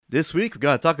This week, we're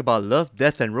going to talk about Love,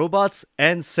 Death and Robots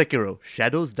and Sekiro,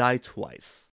 Shadows Die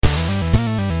Twice.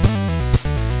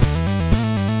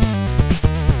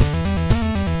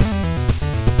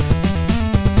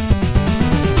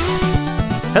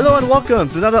 Hello and welcome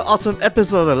to another awesome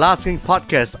episode of the Last King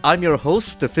Podcast. I'm your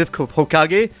host, the fifth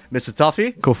Hokage, Mr.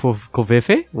 Toffee.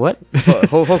 Kofefe? What?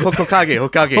 Hokage,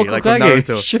 like from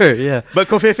Naruto. Sure, yeah. But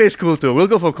Kofefe is cool too. We'll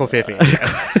go for Kofefe.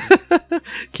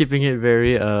 Keeping it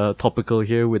very topical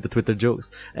here with the Twitter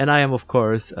jokes. And I am, of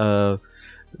course,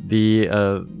 the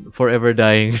forever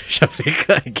dying Shafiq,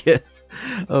 I guess.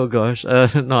 Oh gosh.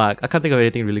 No, I can't think of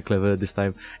anything really clever this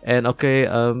time. And okay,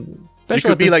 special You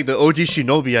could be like the OG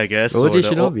Shinobi, I guess. OG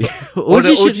Shinobi. Or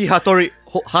the OG Hattori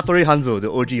Hanzo.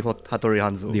 The OG Hattori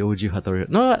Hanzo. The OG Hattori.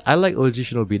 No, I like OG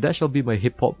Shinobi. That shall be my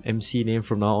hip-hop MC name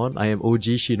from now on. I am OG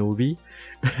Shinobi.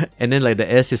 And then like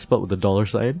the S is spelled with a dollar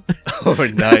sign. Oh,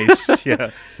 nice.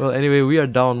 Yeah. Well, anyway, we are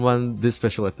down one this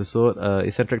special episode.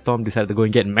 Eccentric Tom decided to go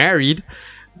and get married.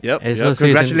 Yep.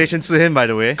 Congratulations to him, by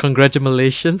the way.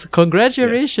 Congratulations.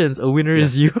 Yeah. A winner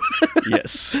is you.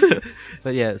 Yes.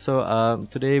 But yeah, so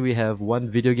today we have one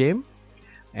video game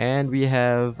and we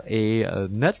have a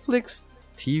Netflix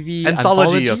TV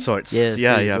anthology of sorts. Yes,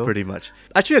 yeah, pretty much.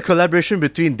 Actually, a collaboration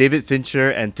between David Fincher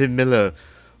and Tim Miller.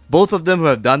 Both of them who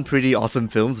have done pretty awesome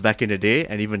films back in the day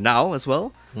and even now as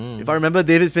well. If I remember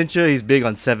David Fincher, he's big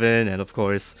on Seven and of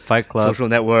course Fight Club, Social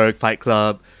Network, Fight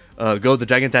Club, Girl with the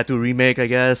Dragon Tattoo remake, I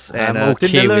guess. And I'm okay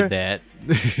Tim Miller, with that.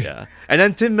 Yeah. And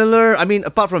then Tim Miller, I mean,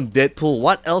 apart from Deadpool,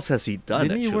 what else has he done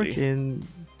Didn't actually? he work in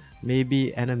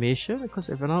maybe animation? Because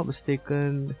if I'm not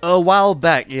mistaken... A while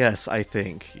back, yes, I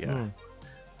think. Yeah.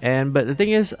 But the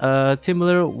thing is, Tim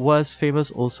Miller was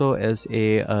famous also as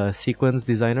a sequence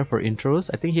designer for intros.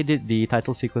 I think he did the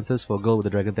title sequences for Girl with the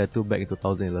Dragon Tattoo back in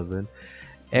 2011.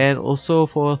 And also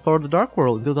for Thor the Dark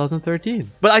World in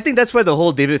 2013. But I think that's where the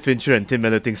whole David Fincher and Tim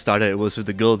Miller thing started. It was with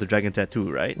the Girl with the Dragon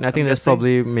Tattoo, right? I think that's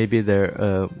probably maybe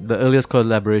their the earliest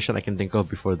collaboration I can think of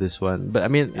before this one. But I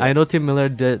mean, I know Tim Miller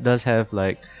does have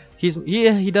like...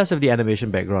 He does have the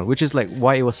animation background, which is like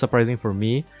why it was surprising for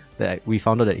me that we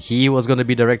found out that he was going to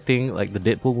be directing like the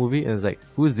Deadpool movie. And it's like,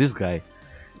 who's this guy?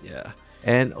 Yeah.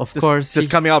 And of course...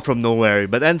 Just coming out from nowhere.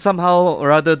 But then somehow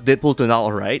or other, Deadpool turned out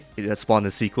alright. It spawned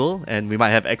a sequel. And we might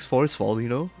have X-Force fall,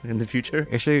 in the future.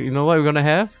 Actually, you know what we're going to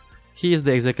have? He is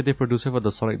the executive producer for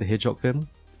the Sonic the Hedgehog film.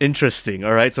 Interesting.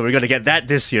 Alright, so we're going to get that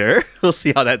this year. We'll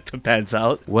see how that pans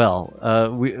out. Well,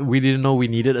 we didn't know we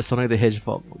needed a Sonic the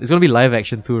Hedgehog. It's going to be live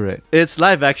action too, right? It's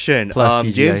live action. Plus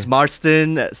CGI. James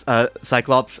Marsden,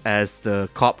 Cyclops as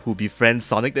the cop who befriends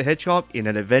Sonic the Hedgehog in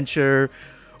an adventure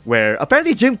where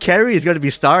apparently Jim Carrey is going to be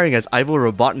starring as Ivo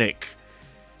Robotnik.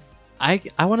 I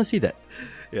want to see that.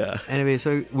 Yeah. Anyway,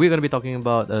 so we're going to be talking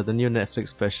about the new Netflix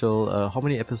special. How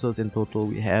many episodes in total?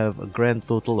 We have a grand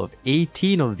total of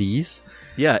 18 of these.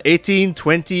 Yeah, 18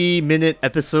 20-minute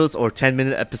episodes or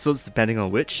 10-minute episodes, depending on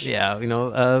which. Yeah,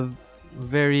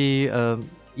 very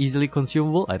easily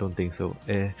consumable. I don't think so.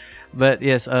 But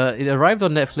yes, it arrived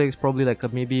on Netflix probably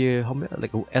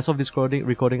as of this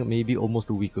recording maybe almost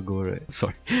a week ago, right?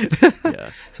 Sorry.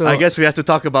 Yeah. So I guess we have to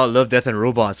talk about Love, Death and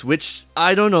Robots, which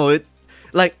I don't know.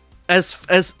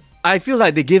 As I feel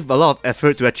like they give a lot of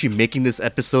effort to actually making these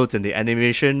episodes and the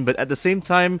animation, but at the same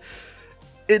time,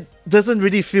 it doesn't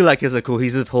really feel like it's a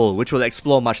cohesive whole, which we'll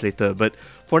explore much later. But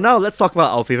for now, let's talk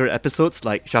about our favorite episodes.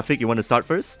 Like, Shafiq, you want to start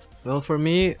first? Well, for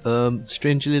me,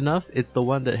 strangely enough, it's the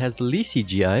one that has the least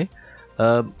CGI.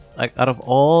 Like, out of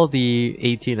all the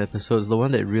 18 episodes, the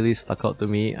one that really stuck out to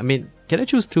me... I mean, can I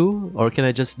choose two? Or can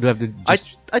I just...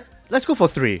 Let's go for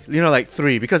three.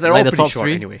 3, because they're all pretty short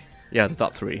anyway. Yeah, the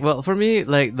top 3. Well, for me,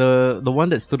 like, the one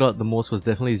that stood out the most was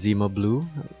definitely Zima Blue.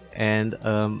 And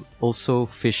also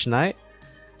Fish Night.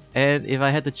 And if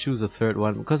I had to choose a third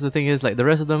one, because the thing is, like, the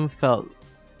rest of them felt,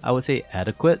 I would say,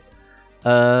 adequate,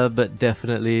 but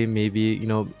definitely maybe,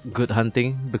 good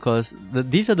hunting, because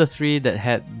these are the 3 that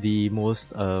had the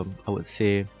most, I would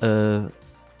say,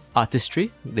 artistry.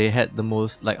 They had the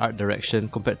most, like, art direction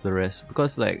compared to the rest,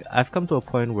 because, like, I've come to a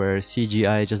point where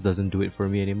CGI just doesn't do it for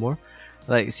me anymore.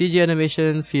 Like, CG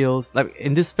animation feels, like,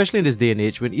 especially in this day and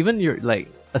age, when even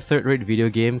a third-rate video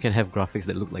game can have graphics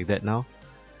that look like that now.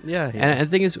 Yeah. And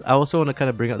the thing is, I also want to kind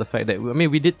of bring up the fact that, I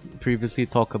mean, we did previously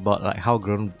talk about like how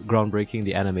groundbreaking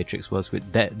the Animatrix was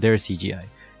with their CGI.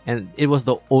 And it was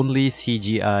the only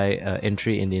CGI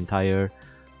entry in the entire,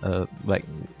 I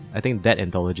think that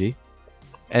anthology.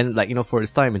 And for its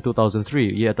time in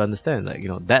 2003, you have to understand,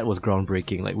 that was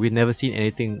groundbreaking. Like, we'd never seen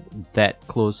anything that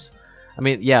close. I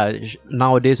mean, yeah,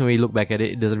 nowadays when we look back at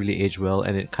it, it doesn't really age well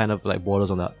and it kind of like borders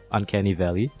on the uncanny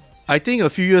valley. I think a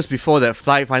few years before that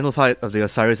Final Fight of the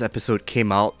Osiris episode came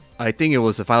out, I think it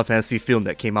was a Final Fantasy film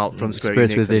that came out from Square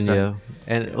Spirits Enix Within, at the time.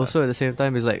 yeah. And also at the same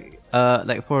time, it's like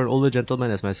for an older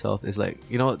gentleman as myself, it's like,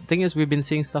 thing is, we've been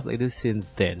seeing stuff like this since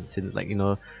then, since like,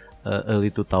 early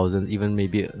 2000s, even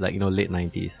maybe like, late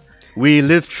 90s. We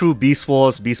lived through Beast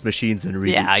Wars, Beast Machines, and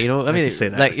Reboot. Yeah, I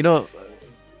mean, like,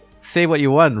 say what you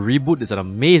want, Reboot is an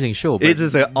amazing show. It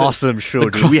is an awesome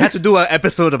show, dude. We have to do an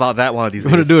episode about that one of these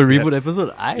days. You want to do a Reboot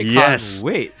episode? I Yes. can't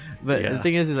wait. But the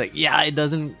thing is like, it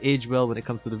doesn't age well when it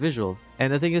comes to the visuals.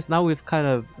 And the thing is, now we've kind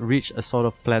of reached a sort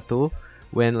of plateau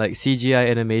when like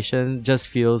CGI animation just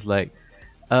feels like,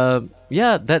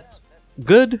 that's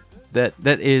good.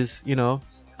 That is,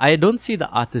 I don't see the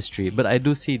artistry, but I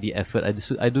do see the effort.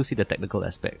 I do see the technical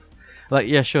aspects. Like,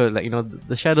 yeah, sure, like,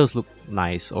 the shadows look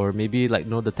nice, or maybe like,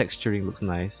 the texturing looks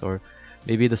nice, or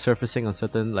maybe the surfacing on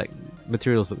certain like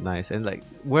materials look nice. And like,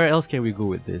 where else can we go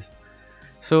with this?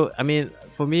 So, I mean,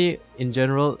 for me, in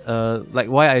general, like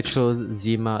why I chose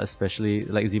Zima, especially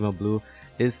like Zima Blue,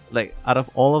 is like out of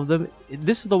all of them,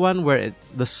 this is the one where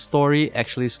the story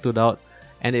actually stood out,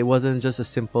 and it wasn't just a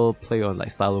simple play on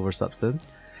like style over substance.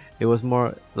 It was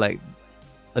more like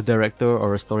a director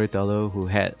or a storyteller who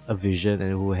had a vision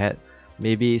and who had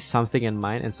maybe something in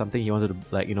mind and something he wanted to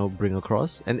like bring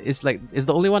across. And it's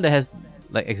the only one that has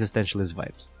like existentialist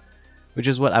vibes, which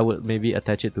is what I would maybe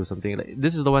attach it to something. Like,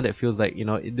 this is the one that feels like,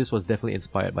 this was definitely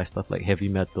inspired by stuff like Heavy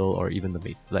Metal or even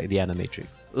the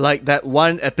Animatrix. Like that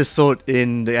one episode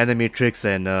in the Animatrix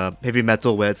and Heavy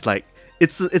Metal where it's like,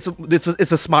 it's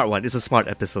a smart one. It's a smart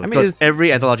episode. I mean, because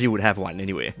every anthology would have one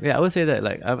anyway. Yeah, I would say that.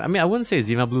 Like, I mean, I wouldn't say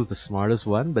Zima Blue is the smartest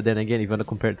one, but then again, if you want to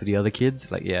compare it to the other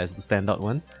kids, like, yeah, it's the standout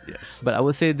one. Yes. But I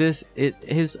would say it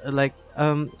is like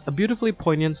a beautifully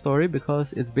poignant story,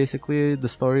 because it's basically the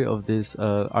story of this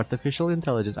artificial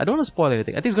intelligence. I don't want to spoil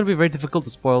anything. I think it's going to be very difficult to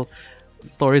spoil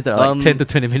stories that are like 10 to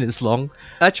 20 minutes long.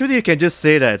 Actually, you can just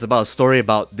say that it's about a story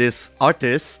about this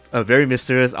artist, a very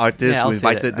mysterious artist who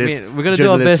invited this. I mean, we're going to do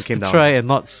our best to try and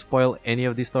not spoil any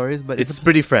of these stories, but it's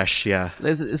pretty fresh, yeah.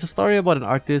 It's a story about an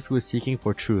artist who is seeking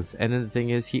for truth, and then the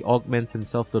thing is, he augments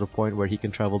himself to the point where he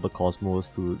can travel the cosmos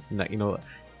to, like,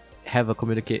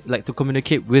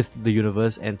 communicate with the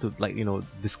universe and to, like,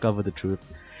 discover the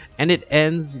truth. And it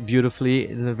ends beautifully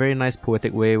in a very nice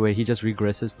poetic way where he just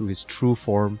regresses to his true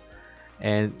form.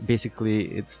 And basically,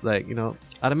 it's like,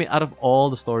 out of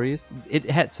all the stories, it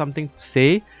had something to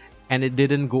say, and it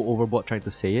didn't go overboard trying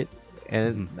to say it.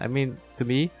 And I mean, to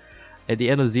me, at the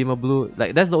end of Zima Blue,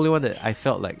 like, that's the only one that I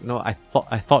felt like, I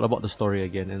thought about the story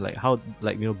again and like how,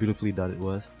 like, beautifully done it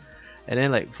was. And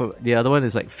then like for the other one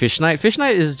is like Fish Night. Fish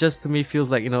Night is just, to me, feels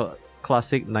like,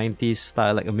 classic 90s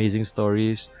style, like amazing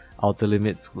stories, Outer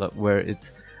Limits, where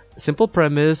it's simple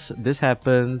premise, this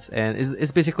happens, and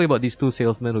it's basically about these two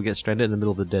salesmen who get stranded in the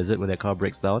middle of the desert when their car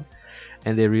breaks down,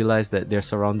 and they realize that they're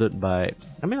surrounded by,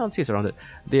 I mean, I don't say surrounded,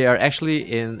 they are actually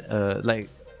in like,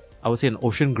 I would say an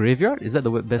ocean graveyard. Is that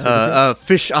the best way to say?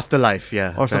 Fish afterlife,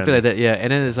 yeah. Or something like that, yeah.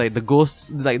 And then it's like the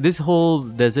ghosts, like this whole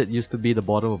desert used to be the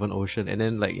bottom of an ocean, and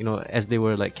then like, as they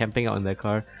were like camping out in their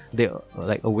car, they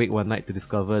like awake one night to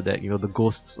discover that, the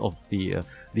ghosts of the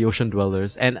ocean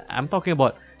dwellers, and I'm talking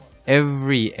about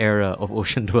every era of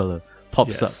Ocean Dweller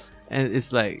pops up, and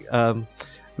it's like, I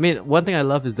mean, one thing I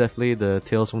love is definitely the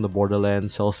Tales from the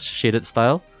Borderlands cel-shaded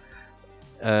style.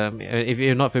 If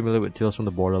you're not familiar with Tales from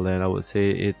the Borderland, I would say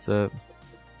it's I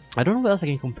don't know what else I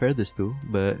can compare this to,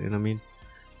 but what I mean,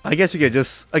 I guess you can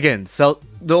just, again,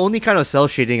 the only kind of cell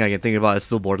shading I can think about is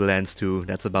still Borderlands 2.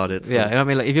 That's about it. So. Yeah, and I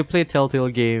mean, like, if you play Telltale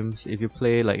games, if you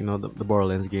play like the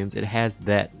Borderlands games, it has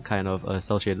that kind of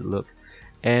cell shaded look.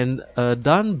 And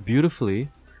done beautifully,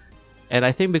 and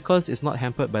I think because it's not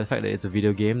hampered by the fact that it's a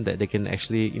video game, that they can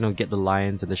actually get the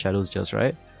lines and the shadows just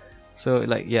right. So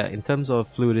like, yeah, in terms of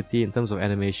fluidity, in terms of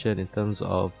animation, in terms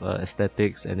of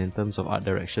aesthetics, and in terms of art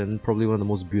direction, probably one of the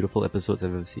most beautiful episodes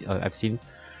I've seen.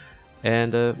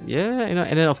 And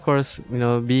and then of course,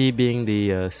 me being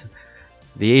the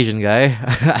Asian guy,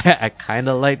 I kind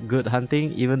of like Good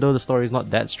Hunting, even though the story is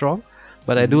not that strong.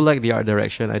 But I do like the art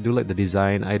direction, I do like the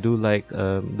design, I do like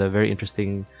the very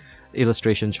interesting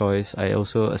illustration choice. I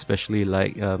also especially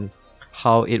like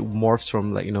how it morphs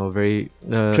from like, very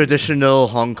traditional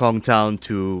Hong Kong town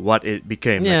to what it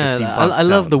became. Yeah, like a steampunk I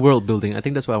love the world building. I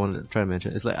think that's what I want to try and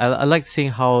mention. It's like I like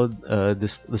seeing how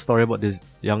the story about this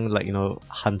young, like,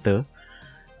 hunter,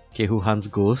 who hunts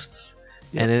ghosts.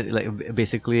 Yep. And then, like,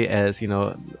 basically, as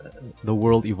the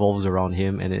world evolves around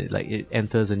him, and it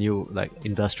enters a new, like,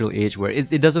 industrial age where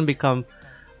it doesn't become,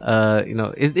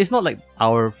 it's not like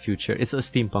our future. It's a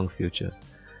steampunk future,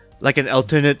 like an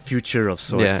alternate future of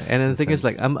sorts. Yeah, and then the thing is,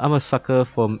 like, I'm a sucker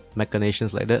for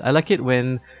machinations like that. I like it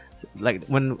when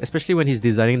especially when he's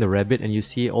designing the rabbit and you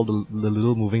see all the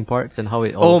little moving parts and how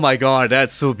it all... Oh my god,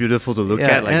 that's so beautiful to look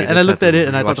at. Like, and I looked at it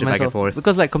and I thought to myself, and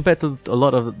because like compared to a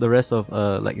lot of the rest of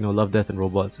like, you know, Love, Death and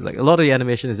Robots, like a lot of the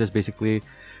animation is just basically,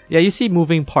 yeah, you see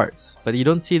moving parts, but you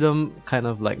don't see them kind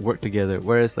of like work together.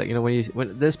 Whereas, like, you know,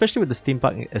 when especially with the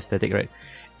steampunk aesthetic, right,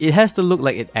 it has to look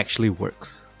like it actually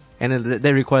works, and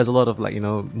that requires a lot of, like, you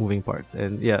know, moving parts.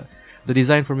 And yeah, the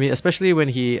design for me, especially when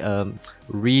he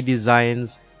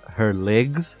redesigns her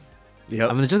legs. Yep.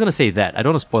 I'm just gonna say that I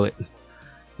don't want to spoil it,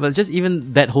 but just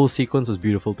even that whole sequence was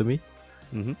beautiful to me.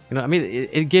 Mm-hmm. You know, I mean,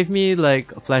 it gave me like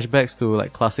flashbacks to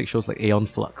like classic shows like Aeon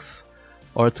Flux,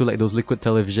 or to like those Liquid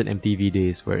Television MTV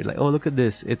days where, like, oh, look at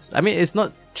this. It's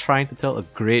not trying to tell a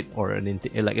great or an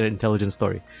intelligent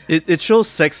story. It shows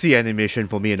sexy animation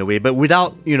for me in a way, but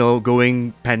without, you know,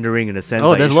 going pandering in a sense. Oh,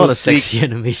 like, there's a lot of sexy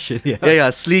animation. Yeah,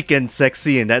 sleek and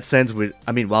sexy in that sense.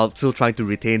 While still trying to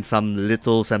retain some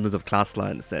little semblance of class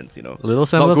line in a sense, you know. Little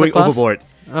semblance not of going class? overboard.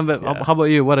 But how about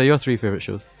you? What are your 3 favorite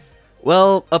shows?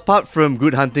 Well, apart from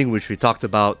Good Hunting, which we talked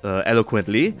about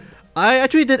eloquently, I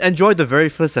actually did enjoy the very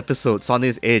first episode,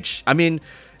 Sonia's Age. I mean,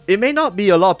 it may not be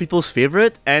a lot of people's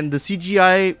favorite, and the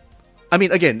CGI, I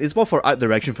mean, again, it's more for art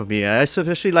direction for me. I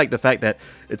especially like the fact that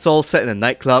it's all set in a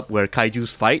nightclub where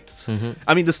kaijus fight. Mm-hmm.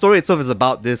 I mean, the story itself is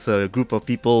about this group of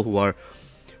people who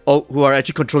are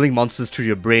actually controlling monsters through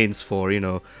your brains for, you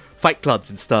know, fight clubs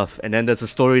and stuff. And then there's a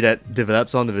story that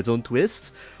develops on of its own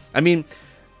twists. I mean,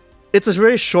 it's a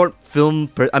very short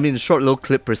film, short little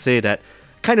clip per se that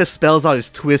kind of spells out its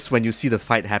twist when you see the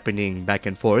fight happening back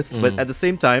and forth. But at the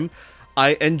same time,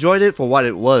 I enjoyed it for what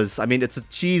it was. I mean, it's a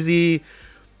cheesy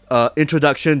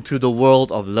introduction to the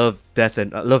world of Love, Death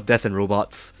and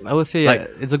Robots. I would say, like, yeah,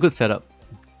 it's a good setup.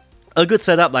 A good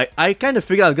setup. Like, I kind of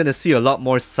figured I was going to see a lot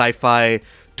more sci-fi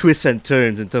twists and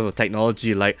turns in terms of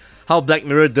technology, like how Black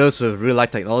Mirror does with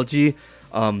real-life technology,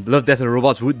 Love, Death and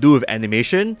Robots would do with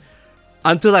animation,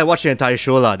 until I watched the entire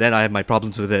show, then I have my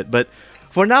problems with it. But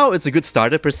for now, it's a good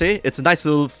starter per se. It's a nice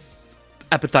little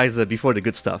appetizer before the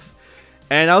good stuff.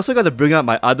 And I also got to bring up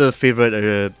my other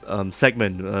favorite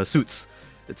segment, Suits.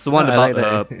 It's the one about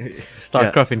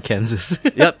StarCraft in Kansas.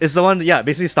 Yep, it's the one.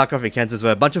 Basically StarCraft in Kansas,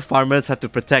 where a bunch of farmers have to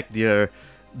protect their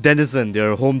denizen,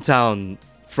 their hometown,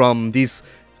 from these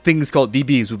things called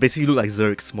DBs, who basically look like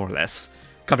Zergs, more or less,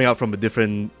 coming out from a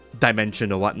different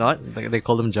dimension or whatnot. Like, they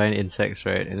call them giant insects,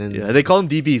 right? And then they call them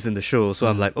DBs in the show. So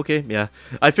I'm like, okay, yeah.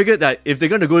 I figured that if they're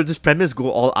gonna go to this premise,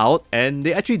 go all out, and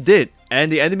they actually did.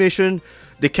 And the animation,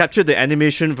 they captured the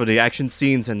animation for the action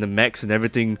scenes and the mechs and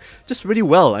everything just really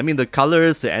well. I mean, the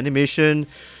colors, the animation,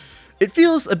 it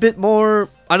feels a bit more,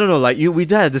 I don't know, like we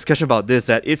had a discussion about this,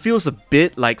 that it feels a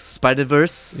bit like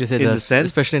Spider-Verse in the sense.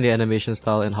 Especially in the animation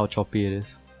style and how choppy it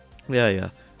is. Yeah.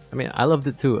 I mean, I loved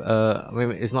it too. I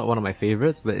mean, it's not one of my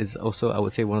favorites, but it's also, I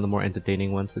would say, one of the more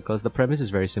entertaining ones, because the premise is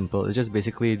very simple. It's just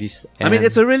basically these. I mean,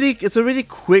 it's a really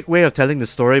quick way of telling the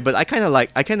story, but I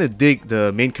kind of dig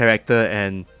the main character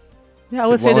and. Yeah, I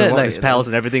would say that, like, his pals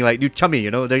and everything, like, you chummy,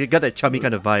 you know, they got that chummy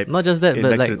kind of vibe. Not just that,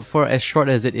 but like, Suits. for as short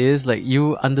as it is, like,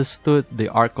 you understood the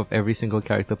arc of every single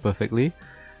character perfectly.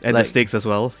 And like, the stakes as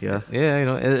well, yeah. Yeah, you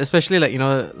know, especially, like, you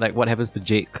know, like what happens to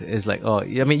Jake is like, oh,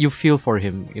 I mean, you feel for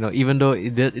him, you know, even though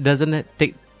it doesn't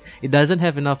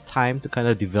have enough time to kind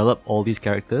of develop all these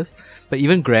characters. But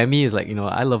even Grammy is like, you know,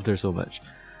 I loved her so much.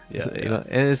 Yeah, you know,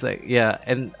 and it's like, yeah,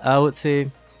 and I would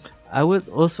say, I would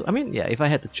also, I mean, yeah, if I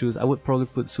had to choose, I would probably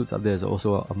put Suits up there as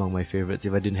also among my favorites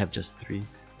if I didn't have just 3.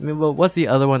 I mean, well, what's the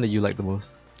other one that you like the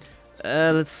most?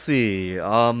 Let's see.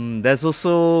 There's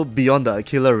also Beyond the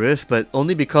Aquila Rift, but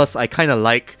only because I kind of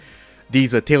like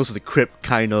these Tales of the Crypt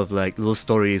kind of like little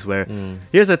stories where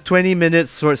here's a 20-minute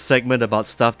short segment about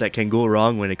stuff that can go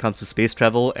wrong when it comes to space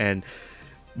travel, and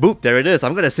boop, there it is.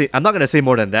 I'm not gonna say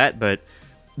more than that, but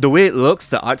the way it looks,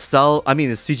 the art style, I mean,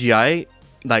 the CGI,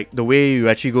 like the way you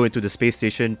actually go into the space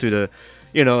station to the,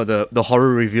 you know, the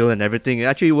horror reveal and everything, it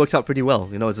actually works out pretty well.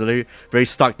 You know, it's a very, very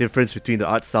stark difference between the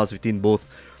art styles between both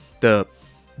the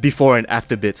before and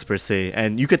after bits per se,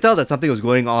 and you could tell that something was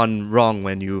going on wrong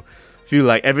when you feel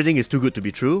like everything is too good to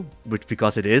be true, which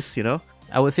because it is, you know.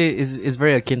 I would say it's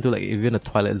very akin to like even a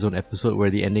Twilight Zone episode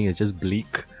where the ending is just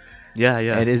bleak. Yeah.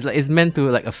 And it's meant to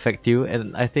like affect you,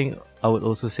 and I think I would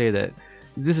also say that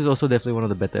this is also definitely one of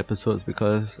the better episodes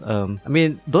because I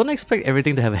mean, don't expect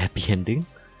everything to have a happy ending.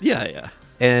 Yeah.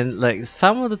 And like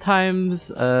some of the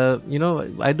times, you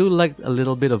know, I do like a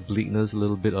little bit of bleakness, a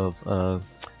little bit of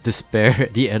despair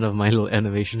at the end of my little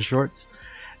animation shorts.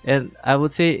 And I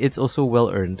would say it's also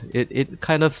well earned. It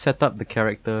kind of set up the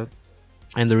character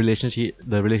and the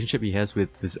relationship he has with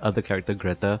this other character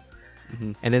Greta.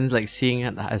 And then like seeing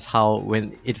it as how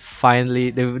when it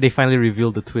finally they finally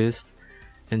revealed the twist,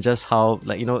 and just how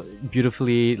like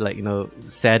beautifully like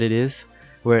sad it is,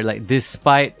 where like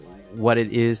despite what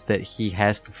it is that he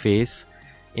has to face,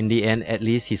 in the end at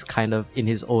least he's kind of in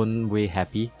his own way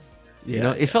happy.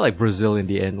 It felt like Brazil in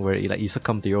the end, where you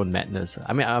succumb to your own madness.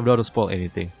 I mean, I don't want to spoil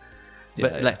anything,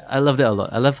 but I love that a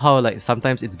lot. I love how like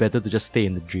sometimes it's better to just stay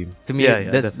in the dream. To me,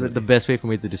 that's the best way for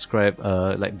me to describe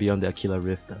like Beyond the Aquila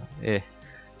Rift.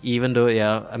 Even though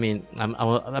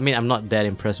I'm not that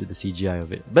impressed with the CGI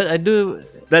of it, but I do.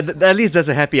 That at least there's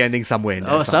a happy ending somewhere in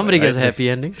there. Somebody gets a happy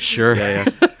ending. Sure.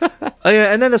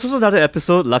 And then there's also another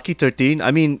episode, Lucky 13. I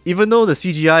mean, even though the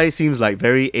CGI seems like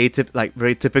very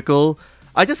very typical,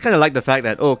 I just kind of like the fact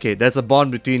that there's a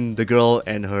bond between the girl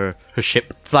and her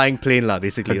ship, flying plane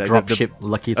basically, her like drop ship,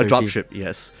 Lucky 13. A drop ship,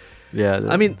 yes. Yeah.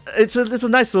 I mean, it's a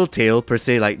nice little tale per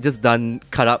se, like just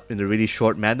cut up in a really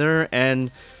short manner,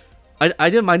 and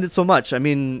I didn't mind it so much. I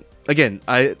mean, again,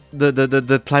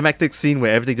 the climactic scene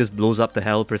where everything just blows up to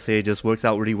hell per se just works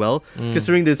out really well.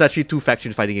 Considering there's actually two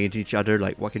factions fighting against each other,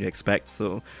 like what can you expect?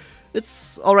 So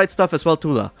it's alright stuff as well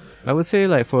too lah. I would say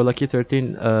like for Lucky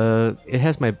 13, it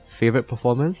has my favorite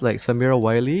performance, like Samira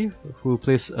Wiley, who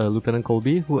plays Lieutenant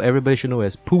Colby, who everybody should know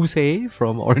as Pusey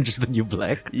from Orange is the New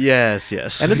Black. Yes.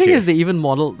 And the thing is, they even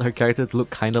modeled her character to look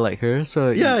kind of like her,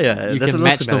 so you can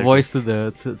match the voice to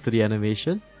the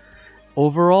animation.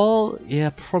 Overall,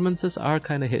 performances are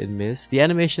kind of hit and miss. The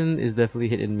animation is definitely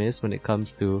hit and miss when it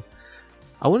comes to,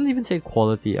 I wouldn't even say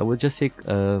quality, I would just say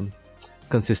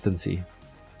consistency.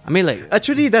 I mean, like,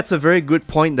 actually, that's a very good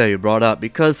point that you brought up,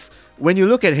 because when you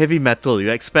look at heavy metal,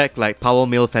 you expect like power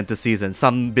male fantasies and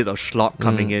some bit of schlock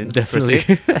coming in. Definitely.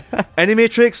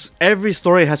 Animatrix, every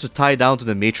story has to tie down to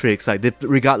the Matrix, like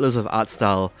regardless of art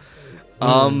style.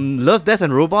 Love, Death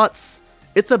and Robots,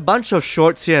 it's a bunch of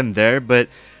shorts here and there, but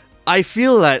I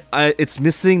feel that it's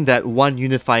missing that one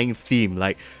unifying theme.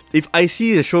 Like, if I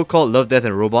see a show called Love, Death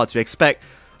and Robots, you expect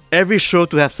every show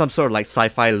to have some sort of like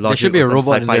sci-fi logic. There should be a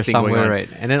robot in there somewhere, right?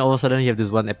 And then all of a sudden you have this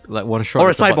one short, or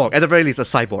a cyborg. At the very least, a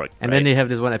cyborg. And then they have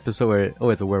this one episode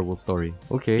where it's a werewolf story.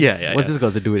 Okay. Yeah. What's this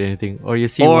got to do with anything? Or you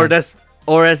see, or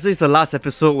as this the last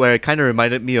episode where it kind of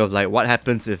reminded me of like what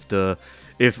happens if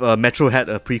Metro had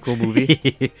a prequel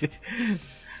movie.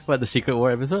 What, the Secret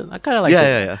War episode? I kind of like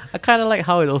it. I kind of like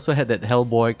how it also had that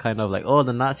Hellboy kind of like,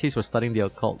 the Nazis were studying the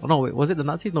occult. Oh no, wait, was it the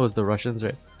Nazis? No, it was the Russians,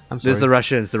 right? I'm sorry. There's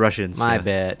the Russians. My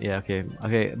bad. Yeah,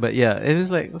 okay. But yeah, it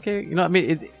is like, okay, I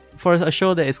mean, for a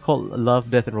show that is called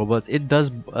Love, Death and Robots, it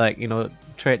does like,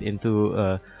 tread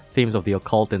into themes of the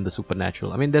occult and the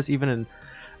supernatural. I mean, there's even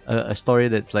a story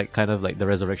that's like kind of like the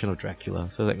resurrection of Dracula.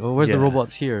 So like, where's the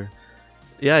robots here?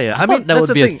 Yeah. I mean, that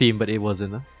would be a theme, but it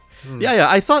wasn't. Yeah.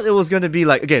 I thought it was going to be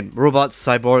like, again, robots,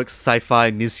 cyborgs,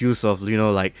 sci-fi, misuse of,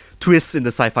 like twists in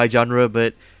the sci-fi genre.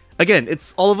 But again,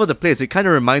 it's all over the place. It kind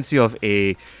of reminds you of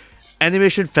a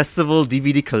animation festival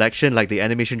DVD collection, like the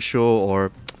animation show,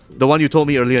 or the one you told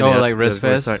me earlier. Like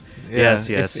ResFest. Yes.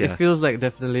 It feels like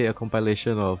definitely a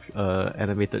compilation of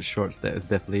animated shorts that is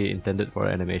definitely intended for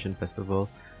an animation festival.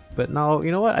 But now,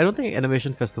 you know what? I don't think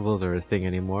animation festivals are a thing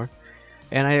anymore.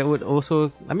 And I would also,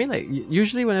 I mean, like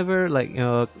usually whenever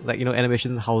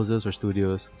animation houses or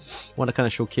studios want to kind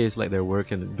of showcase like their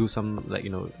work and do some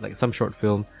like some short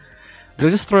film, they'll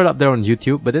just throw it up there on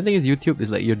YouTube. But the thing is, YouTube is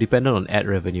like you're dependent on ad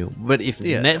revenue. But if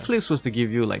Netflix was to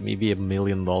give you like maybe $1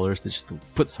 million just to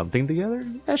put something together,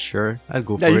 yeah, sure, I'd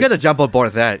go for it. Yeah, you gotta jump on board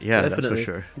with that. Yeah, definitely. That's for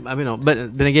sure. I mean,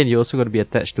 but then again, you also got to be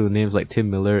attached to names like Tim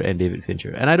Miller and David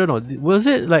Fincher. And I don't know, was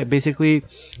it like basically,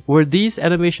 were these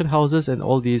animation houses and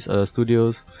all these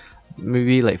studios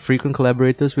maybe like frequent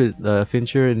collaborators with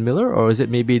Fincher and Miller, or is it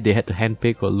maybe they had to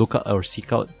handpick or look out or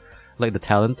seek out like the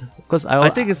talent? Because I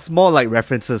think it's more like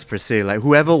references per se, like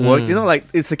whoever worked, like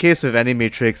it's the case with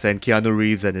Animatrix and Keanu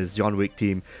Reeves and his John Wick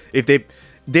team. If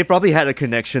they probably had a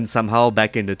connection somehow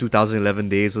back in the 2011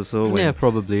 days or so. Yeah,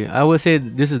 probably. I would say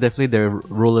this is definitely their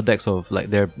Rolodex of like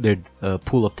their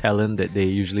pool of talent that they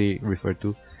usually refer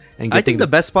to. And I think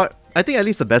at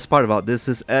least the best part about this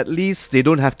is at least they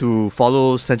don't have to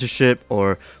follow censorship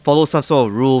or follow some sort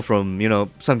of rule from,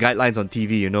 some guidelines on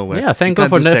TV, where thank God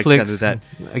for Netflix.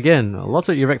 Again, lots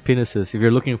of erect penises. If you're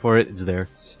looking for it, it's there.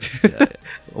 Yeah.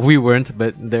 We weren't,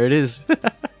 but there it is.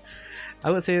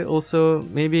 I would say also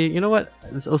maybe,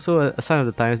 it's also a sign of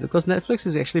the times, because Netflix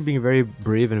is actually being very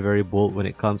brave and very bold when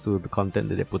it comes to the content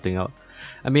that they're putting out.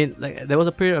 I mean, like there was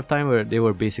a period of time where they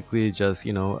were basically just,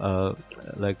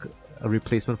 like a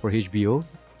replacement for HBO.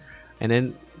 And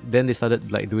then then they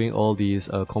started like doing all these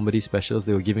comedy specials.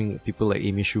 They were giving people like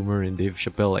Amy Schumer and Dave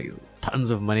Chappelle like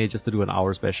tons of money just to do an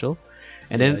hour special.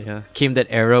 And then came that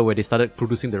era where they started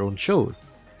producing their own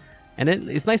shows. And then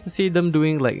it's nice to see them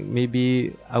doing like,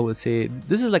 maybe I would say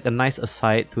this is like a nice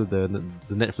aside to the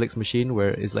Netflix machine, where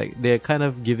it's like they're kind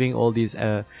of giving all these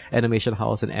animation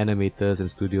house and animators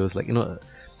and studios like,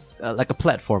 like a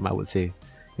platform, I would say,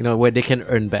 where they can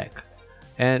earn back.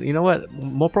 And you know what?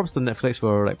 More props to Netflix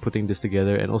for like putting this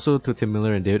together, and also to Tim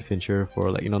Miller and David Fincher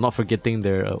for like, not forgetting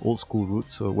their old school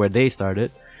roots, so where they started.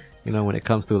 When it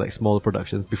comes to like smaller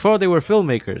productions. Before they were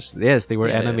filmmakers. Yes, they were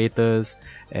animators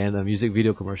and music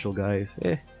video commercial guys.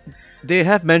 They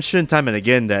have mentioned time and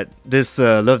again that this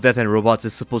Love, Death and Robots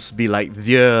is supposed to be like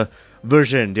their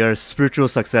version, their spiritual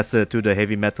successor to the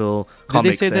heavy metal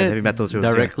comics and heavy metal shows.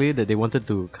 Directly that they wanted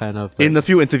to kind of... in a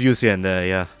few interviews here and there,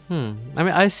 yeah. I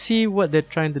mean, I see what they're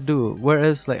trying to do.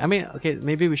 Whereas, like, I mean, okay,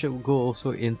 maybe we should go also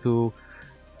into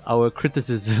our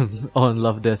criticism on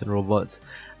Love, Death and Robots.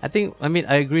 I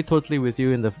agree totally with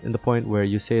you in the point where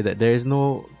you say that there is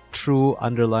no true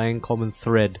underlying common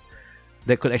thread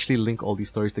that could actually link all these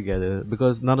stories together,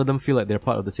 because none of them feel like they're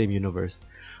part of the same universe.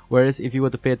 Whereas if you were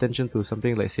to pay attention to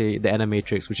something like, say, the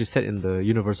Animatrix, which is set in the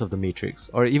universe of the Matrix,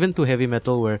 or even to Heavy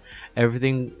Metal, where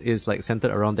everything is like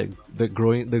centered around the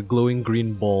glowing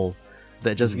green ball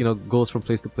that just goes from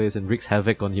place to place and wreaks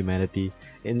havoc on humanity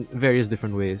in various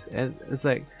different ways. And it's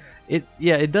like,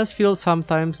 it does feel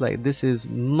sometimes like this is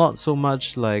not so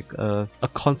much like a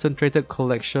concentrated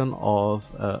collection of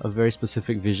a very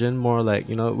specific vision, more like,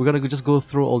 we're gonna just go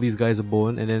throw all these guys a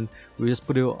bone and then we just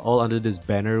put it all under this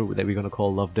banner that we're gonna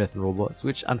call Love, Death and Robots,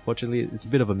 which unfortunately is a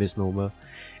bit of a misnomer.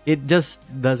 It just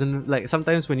doesn't, like,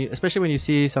 sometimes especially when you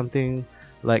see something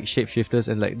like Shapeshifters,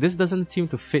 and like this doesn't seem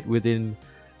to fit within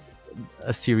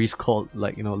a series called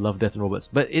like, Love, Death and Robots,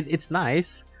 but it's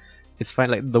nice. It's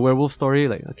fine. Like the werewolf story,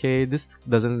 like, okay, this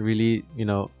doesn't really,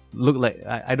 look like,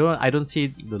 I don't see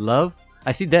the love.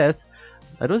 I see death.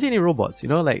 I don't see any robots,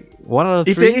 like one out of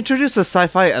three. If they introduce a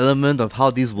sci-fi element of how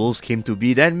these wolves came to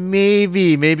be, then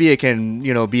maybe it can,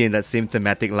 be in that same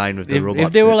thematic line with the robots.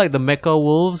 If they were like the mecha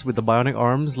wolves with the bionic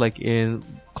arms, like in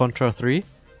Contra 3,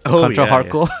 Contra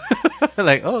Hardcore,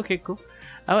 like, oh, okay, cool.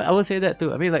 I would say that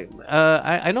too. I mean, like,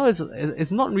 I know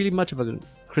it's not really much of a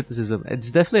criticism.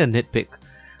 It's definitely a nitpick.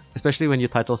 Especially when you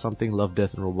title something Love,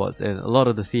 Death and Robots, and a lot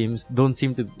of the themes don't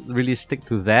seem to really stick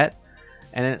to that.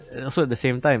 And also at the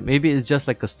same time, maybe it's just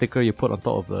like a sticker you put on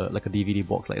top of like a DVD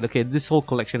box. Like, okay, this whole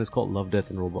collection is called Love, Death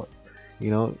and Robots.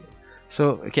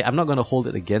 So, okay, I'm not going to hold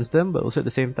it against them, but also at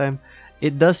the same time,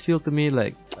 it does feel to me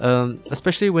like,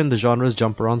 especially when the genres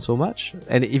jump around so much.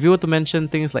 And if you were to mention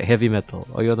things like heavy metal,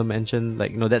 or you were to mention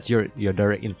like, that's your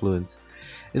direct influence.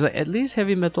 It's like, at least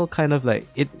heavy metal kind of like,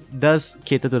 it does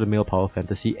cater to the male power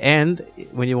fantasy. And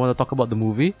when you want to talk about the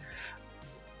movie,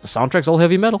 the soundtrack's all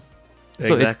heavy metal.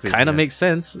 So exactly, it kind of makes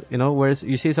sense, whereas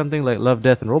you see something like Love,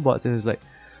 Death and Robots, and it's like,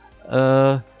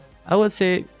 I would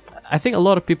say, I think a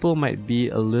lot of people might be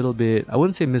a little bit, I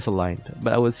wouldn't say misaligned,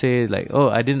 but I would say like, oh,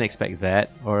 I didn't expect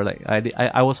that. Or like,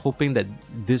 I was hoping that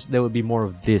there would be more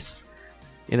of this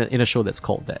in a show that's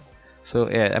called that. So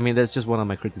yeah, I mean, that's just one of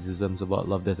my criticisms about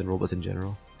Love, Death and Robots in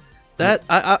general. That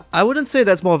I wouldn't say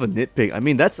that's more of a nitpick. I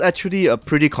mean, that's actually a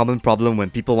pretty common problem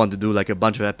when people want to do like a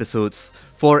bunch of episodes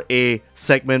for a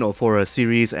segment or for a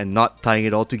series and not tying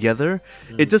it all together.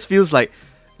 It just feels like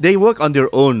they work on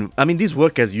their own. I mean, these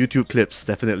work as YouTube clips,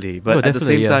 definitely. But at the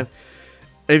same time,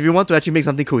 if you want to actually make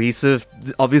something cohesive,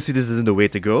 obviously this isn't the way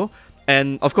to go.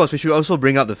 And of course, we should also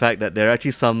bring up the fact that there are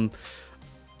actually some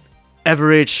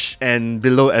average and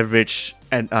below average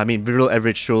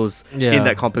shows in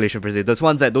that compilation per se. There's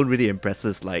ones that don't really impress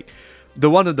us, like the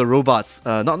one of the robots,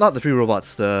 not the three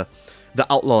robots, the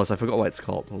Outlaws. I forgot what it's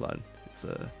called. Hold on,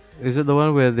 is it the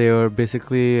one where they were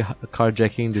basically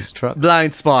carjacking this truck?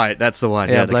 Blind Spot, that's the one.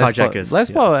 Yeah, the carjackers. Blind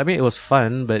Spot. I mean, it was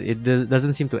fun, but it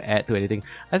doesn't seem to add to anything.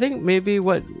 I think maybe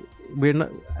what we're not.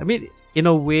 I mean, in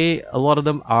a way, a lot of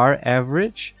them are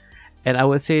average. And I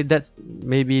would say that's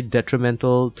maybe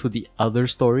detrimental to the other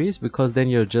stories, because then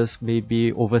you're just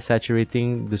maybe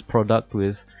oversaturating this product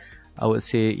with, I would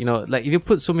say, like if you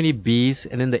put so many Bs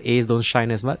and then the As don't shine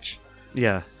as much.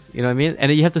 Yeah. You know what I mean? And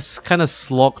then you have to kind of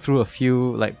slog through a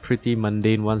few like pretty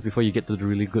mundane ones before you get to the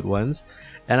really good ones.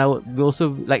 And I would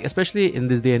also, like, especially in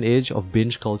this day and age of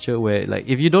binge culture where like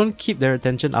if you don't keep their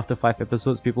attention after 5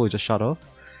 episodes, people will just shut off.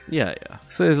 Yeah.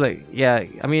 So it's like, yeah,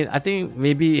 I mean, I think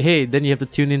maybe, hey, then you have to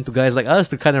tune in to guys like us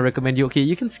to kind of recommend you, okay,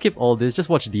 you can skip all this, just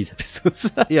watch these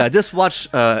episodes. Yeah, just watch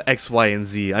X, Y, and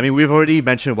Z. I mean, we've already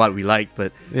mentioned what we like,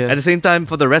 but at the same time,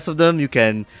 for the rest of them, you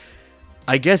can...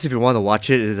 I guess if you want to watch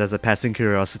it as a passing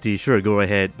curiosity, sure, go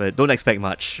ahead, but don't expect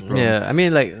much. Yeah, I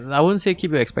mean, like, I wouldn't say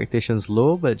keep your expectations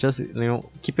low, but just,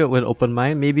 keep it with an open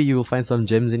mind. Maybe you will find some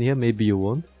gems in here, maybe you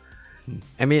won't.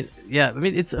 I mean,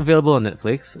 it's available on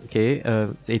Netflix, okay?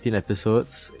 It's 18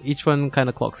 episodes. Each one kind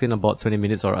of clocks in about 20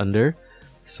 minutes or under.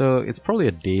 So it's probably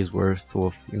a day's worth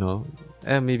of,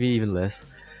 maybe even less.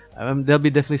 There'll be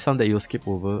definitely some that you'll skip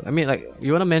over. I mean, like,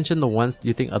 you want to mention the ones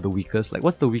you think are the weakest? Like,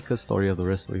 what's the weakest story of the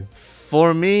rest for you?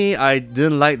 For me, I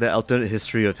didn't like the alternate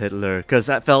history of Hitler, because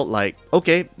that felt like,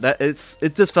 okay,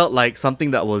 it just felt like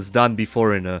something that was done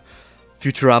before in a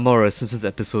Futurama or a Simpsons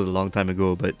episode a long time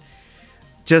ago, but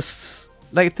just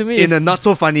like, to me, in a not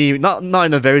so funny, not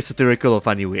in a very satirical or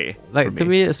funny way. Like, to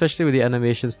me, especially with the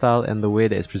animation style and the way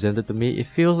that it's presented to me, it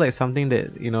feels like something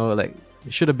that, like,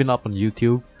 it should have been up on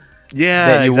YouTube. Yeah,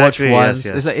 that you exactly, watch once.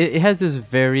 Yes. It's like it has this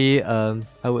very, I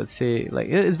would say, like,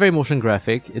 it's very motion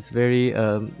graphic. It's very,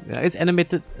 it's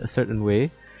animated a certain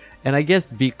way, and I guess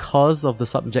because of the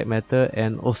subject matter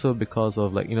and also because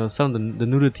of, like, some of the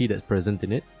nudity that's present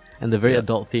in it and the very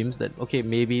adult themes that, okay,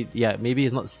 maybe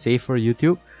it's not safe for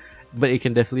YouTube, but it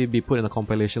can definitely be put in a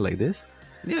compilation like this.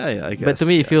 Yeah, I guess. But to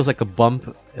me, it feels like a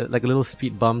bump, like a little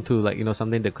speed bump to, like,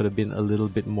 something that could have been a little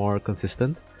bit more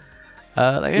consistent.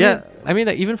 I mean,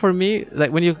 like, even for me,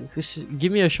 like, when you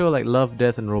give me a show like Love,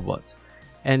 Death and Robots,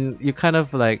 and you kind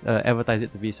of like advertise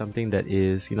it to be something that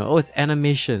is, it's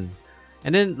animation,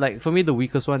 and then, like, for me, the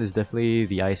weakest one is definitely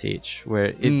The Ice Age,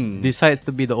 where it decides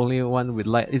to be the only one with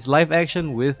it's live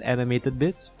action with animated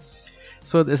bits.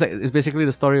 So it's basically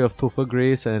the story of Topher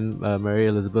Grace and Mary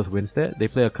Elizabeth Winstead. They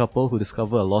play a couple who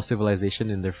discover a lost civilization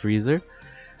in their freezer.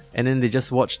 And then they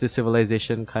just watch this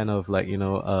civilization kind of, like,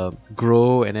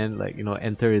 grow and then, like,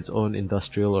 enter its own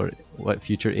industrial or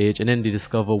future age. And then they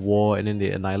discover war and then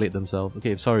they annihilate themselves.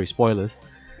 Okay, sorry, spoilers.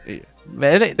 No,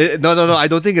 I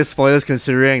don't think it's spoilers,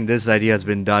 considering this idea has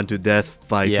been done to death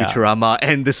by Futurama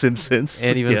and The Simpsons.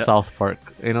 And even South Park,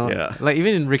 Like,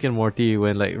 even in Rick and Morty,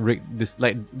 when, like, Rick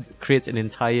creates an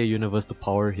entire universe to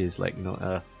power his, like,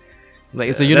 like,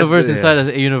 it's a universe inside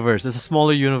a universe. It's a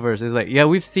smaller universe. It's like,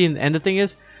 we've seen. And the thing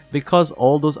is, because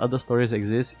all those other stories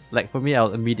exist, like, for me,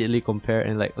 I'll immediately compare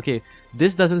and, like, okay,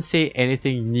 this doesn't say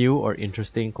anything new or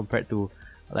interesting compared to,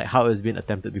 like, how it's been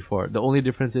attempted before. The only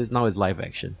difference is now it's live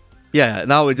action. Yeah,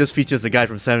 now it just features the guy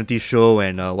from 70s Show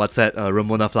and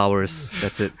Ramona Flowers.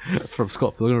 That's it. From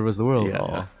Scott Pilgrim vs. the World.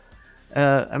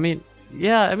 Yeah. I mean,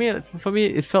 for me,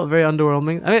 it felt very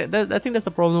underwhelming. I mean, I think that's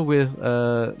the problem with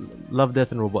Love,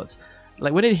 Death and Robots.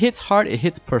 Like, when it hits hard, it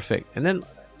hits perfect, and then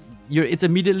it's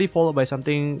immediately followed by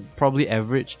something probably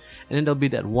average, and then there'll be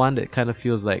that one that kind of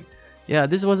feels like,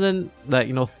 this wasn't,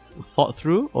 like, thought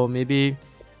through, or maybe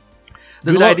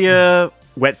there's good idea,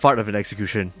 wet fart of an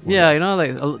execution. Yeah,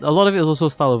 like, a lot of it is also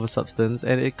style over substance,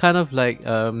 and it kind of, like,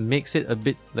 makes it a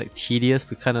bit, like, tedious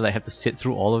to kind of, like, have to sit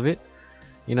through all of it.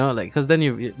 Like, because then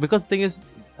because the thing is,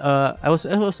 I was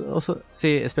also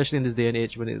say, especially in this day and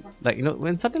age, when it, like,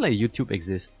 when something like YouTube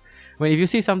exists, when if you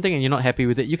see something and you're not happy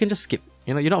with it, you can just skip.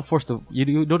 You're not forced to.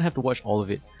 You don't have to watch all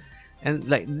of it. And,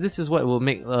 like, this is what will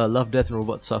make Love, Death and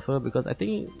Robots suffer, because I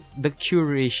think the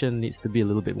curation needs to be a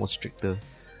little bit more stricter.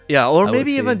 Yeah, or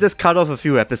maybe even just cut off a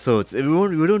few episodes. We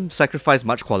don't sacrifice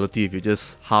much quality if you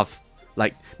just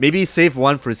like, maybe save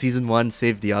one for season 1,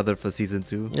 save the other for season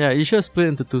 2. Yeah, you should split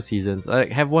into 2 seasons. Like,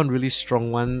 have one really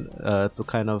strong one to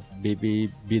kind of maybe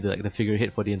be the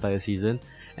figurehead for the entire season,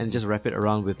 and just wrap it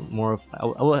around with more of.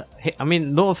 I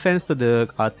mean, no offense to the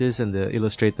artists and the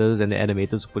illustrators and the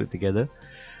animators who put it together.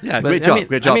 Yeah, great job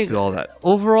to all that.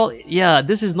 Overall,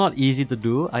 this is not easy to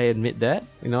do. I admit that.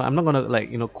 I'm not gonna,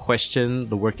 like, question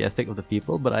the work ethic of the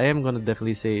people, but I am gonna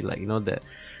definitely say, like, that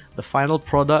the final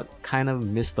product kind of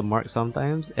missed the mark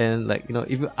sometimes. And, like,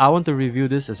 if I want to review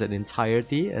this as an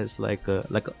entirety, as like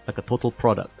a total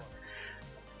product,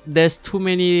 there's too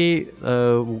many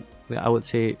I would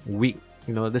say weak.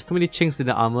 There's too many chinks in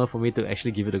the armor for me to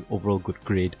actually give it an overall good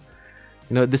grade.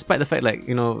 Despite the fact, like,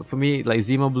 for me, like,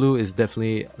 Zima Blue is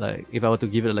definitely, like, if I were to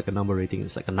give it, like, a number rating,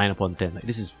 it's like a 9 upon 10. Like,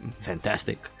 this is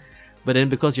fantastic. But then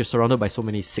because you're surrounded by so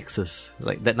many 6s,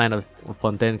 like, that 9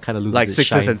 upon 10 kind of loses like its 6s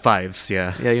shine. and 5s,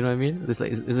 yeah. Yeah, you know what I mean? It's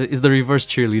like, it's the reverse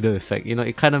cheerleader effect.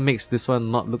 It kind of makes this one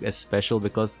not look as special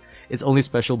because it's only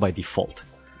special by default.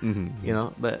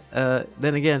 Mm-hmm. But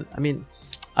then again, I mean,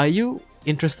 are you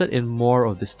interested in more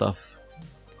of this stuff?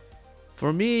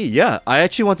 For me, yeah. I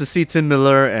actually want to see Tim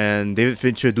Miller and David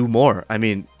Fincher do more. I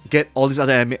mean, get all these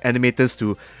other animators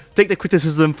to take the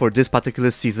criticism for this particular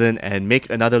season and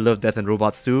make another Love, Death and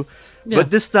Robots too. Yeah.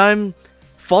 But this time,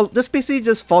 just basically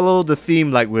just follow the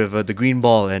theme like with the Green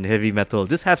Ball and Heavy Metal.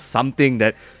 Just have something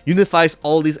that unifies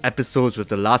all these episodes, with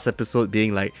the last episode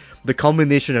being like the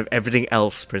culmination of everything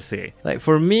else per se. Like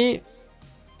for me,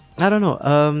 I don't know.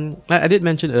 I did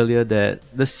mention earlier that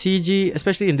the CG,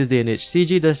 especially in this day and age,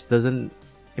 CG just doesn't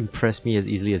impress me as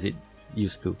easily as it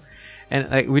used to. And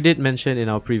like we did mention in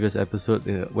our previous episode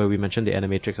where we mentioned the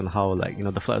Animatrix and how like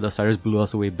the Flight of the Osiris blew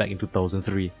us away back in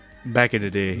 2003. Back in the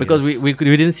day, because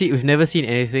we've never seen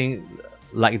anything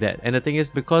like that. And the thing is,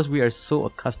 because we are so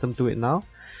accustomed to it now,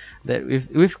 that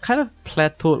we've kind of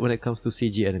plateaued when it comes to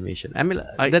CG animation. I mean,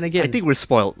 then again, I think we're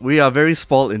spoiled. We are very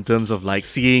spoiled in terms of like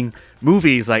seeing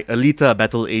movies like Alita,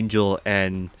 Battle Angel,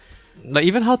 and like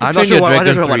even How to I'm Train not sure Your Dragon. I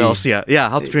don't know what 3. else. Yeah,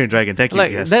 How to Train Your Dragon. Thank you.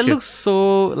 Like yes, that looks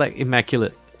so like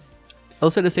immaculate.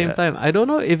 Also at the same time, I don't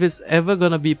know if it's ever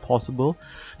gonna be possible.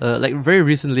 Like very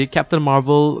recently, Captain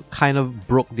Marvel kind of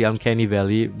broke the uncanny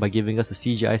valley by giving us a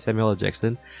CGI Samuel L.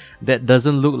 Jackson that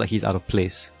doesn't look like he's out of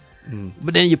place.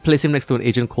 But then you place him next to an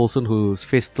Agent Coulson whose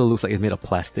face still looks like it's made of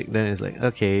plastic. Then it's like,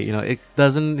 okay, it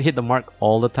doesn't hit the mark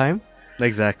all the time.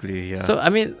 Exactly, yeah. So, I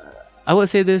mean, I would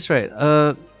say this, right?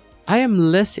 I am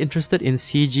less interested in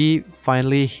CG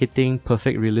finally hitting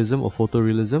perfect realism or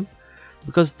photorealism.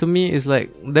 Because to me, it's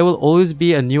like there will always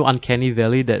be a new uncanny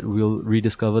valley that we'll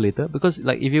rediscover later. Because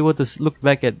like if you were to look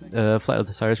back at Flight of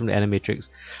the Osiris from the Animatrix,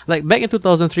 like back in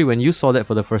 2003 when you saw that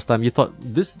for the first time, you thought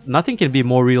nothing can be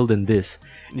more real than this,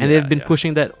 and they've been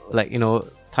pushing that like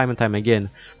time and time again.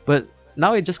 But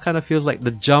now it just kind of feels like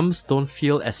the jumps don't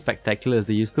feel as spectacular as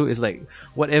they used to. It's like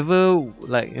whatever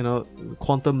like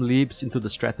quantum leaps into the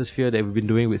stratosphere that we've been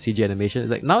doing with CG animation,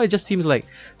 it's like now it just seems like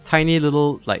tiny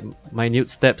little like minute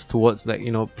steps towards like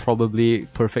probably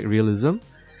perfect realism.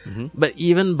 But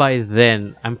even by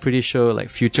then, I'm pretty sure like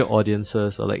future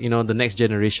audiences or like the next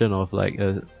generation of like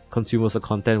consumers of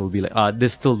content will be like,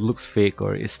 this still looks fake,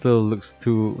 or it still looks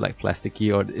too like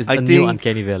plasticky, or it's a new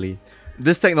uncanny valley.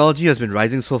 This technology has been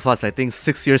rising so fast. I think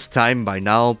 6 years time by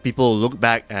now, people look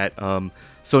back at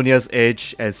Sonya's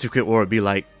Edge and Secret War and be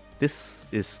like, this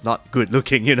is not good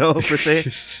looking, per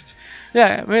se.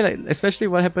 Yeah, I mean, like, especially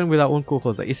what happened with our own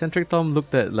co-host. Like, Eccentric Tom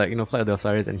looked at, like, Flight of the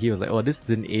Osiris and he was like, oh, this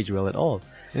didn't age well at all.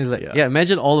 And he's like, yeah,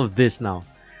 imagine all of this now.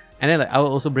 And then, like, I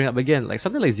will also bring up again, like,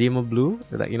 something like Zima Blue,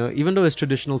 like, even though it's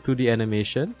traditional 2D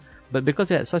animation, but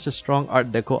because it had such a strong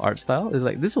Art Deco art style, it's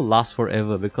like, this will last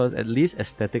forever because at least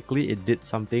aesthetically, it did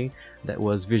something that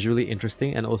was visually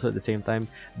interesting and also at the same time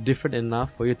different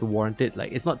enough for you to warrant it.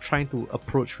 Like, it's not trying to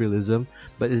approach realism,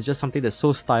 but it's just something that's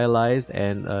so stylized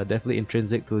and definitely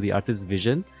intrinsic to the artist's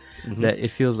vision that it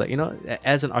feels like,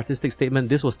 as an artistic statement,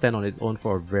 this will stand on its own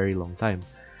for a very long time.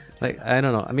 Like, I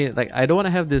don't know. I mean, like, I don't want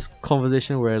to have this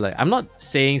conversation where, like, I'm not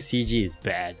saying CG is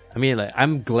bad. I mean, like,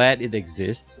 I'm glad it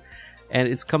exists. And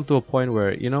it's come to a point where,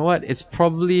 it's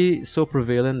probably so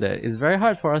prevalent that it's very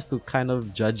hard for us to kind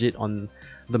of judge it on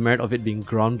the merit of it being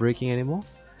groundbreaking anymore.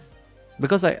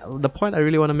 Because, like, the point I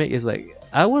really want to make is, like,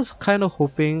 I was kind of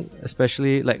hoping,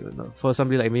 especially, like, for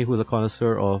somebody like me who's a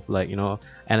connoisseur of, like,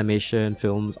 animation,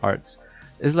 films, arts,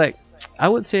 is like, I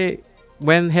would say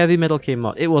when Heavy Metal came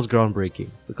out, it was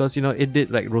groundbreaking. Because, it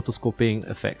did, like, rotoscoping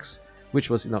effects, which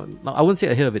was, I wouldn't say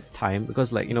ahead of its time,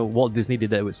 because, like, Walt Disney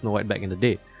did that with Snow White back in the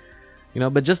day.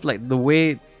 But just like the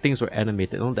way things were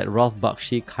animated, that Ralph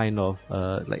Bakshi kind of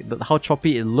like how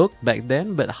choppy it looked back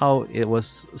then, but how it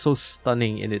was so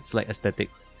stunning in its like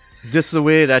aesthetics. Just the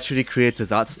way it actually creates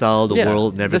its art style, the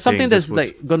world, and everything. There's something that's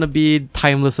like gonna be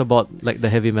timeless about like the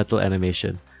Heavy Metal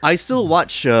animation. I still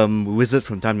watch Wizard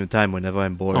from time to time whenever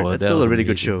I'm bored. It's still a really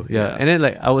good show. Yeah, and then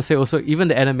like I would say also even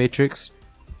the Animatrix.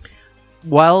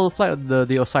 While Flight of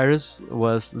the Osiris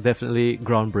was definitely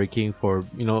groundbreaking for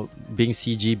being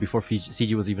CG before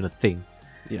CG was even a thing,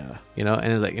 and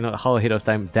it's like how ahead of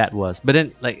time that was. But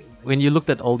then like when you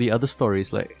looked at all the other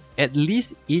stories, like at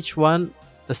least each one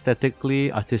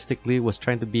aesthetically, artistically was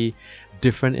trying to be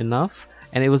different enough,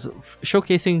 and it was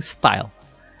showcasing style.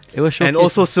 It was and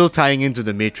also still tying into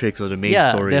the Matrix or the main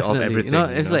story of everything.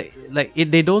 It's like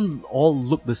they don't all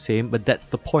look the same, but that's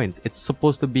the point. It's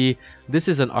supposed to be this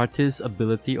is an artist's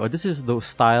ability, or this is the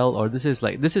style, or this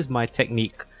is my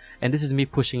technique, and this is me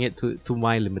pushing it to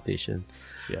my limitations.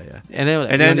 Yeah. And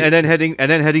then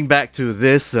heading back to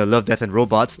this Love, Death and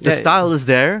Robots. The style is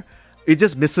there. It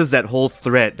just misses that whole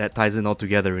thread that ties it all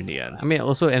together in the end. I mean,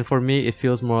 also, and for me, it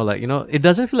feels more like, it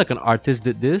doesn't feel like an artist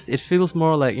did this. It feels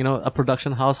more like, a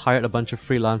production house hired a bunch of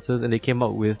freelancers and they came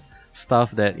up with stuff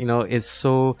that, is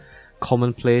so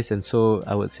commonplace and so,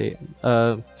 I would say,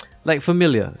 like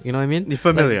familiar. You know what I mean?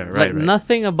 Familiar, right.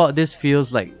 Nothing about this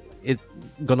feels like it's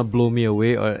gonna blow me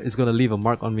away or it's gonna leave a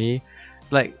mark on me.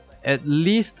 Like, at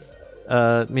least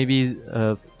maybe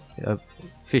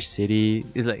Fish City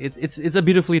is like it's a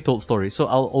beautifully told story, so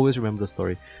I'll always remember the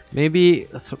story. Maybe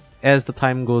as the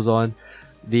time goes on,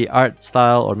 the art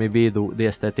style or maybe the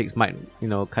aesthetics might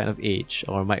kind of age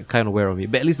or might kind of wear on me,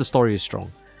 but at least the story is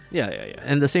strong. Yeah.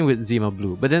 And the same with Zima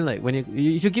Blue. But then like when if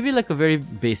you give me like a very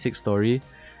basic story,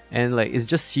 and like it's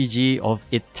just CG of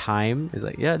its time, it's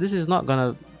like this is not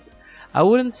gonna. I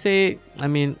wouldn't say. I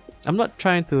mean, I'm not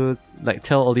trying to like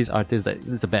tell all these artists that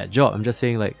it's a bad job. I'm just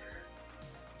saying like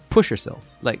push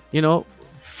yourselves. Like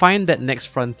find that next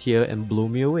frontier and blow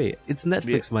me away. It's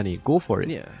Netflix money. Go for it.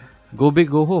 Yeah. Go big,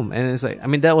 go home. And it's like, I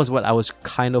mean, that was what I was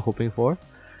kind of hoping for,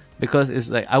 because it's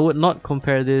like I would not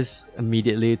compare this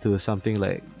immediately to something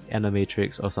like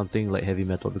Animatrix or something like Heavy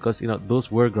Metal, because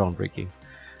those were groundbreaking.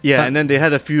 Yeah, and then they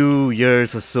had a few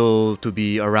years or so to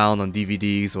be around on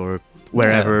DVDs or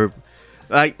wherever. Yeah.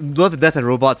 Like Love, Death and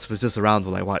Robots was just around for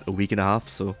like what, a week and a half,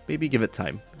 so maybe give it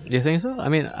time. Do you think so? I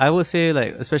mean, I would say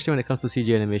like, especially when it comes to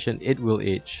CG animation, it will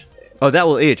age. Oh, that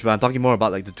will age, but I'm talking more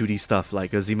about like the 2D stuff,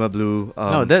 like Zima Blue.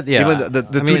 Even the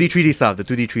 2D 3D stuff, the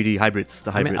 2D 3D hybrids,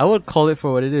 the hybrids. I would call it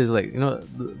for what it is. Like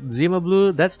Zima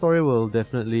Blue, that story will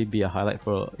definitely be a highlight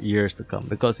for years to come,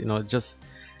 because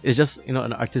it's just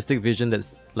an artistic vision that's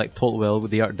like told well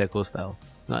with the Art Deco style.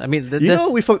 I mean,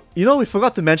 we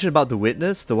forgot to mention about The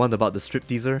Witness, the one about the strip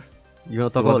teaser. You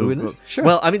want to talk about The Witness? Sure.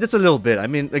 Well, I mean, that's a little bit. I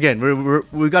mean, again,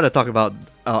 we got to talk about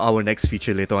our next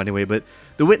feature later anyway, but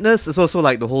The Witness is also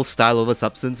like the whole style over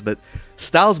substance, but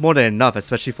style's more than enough,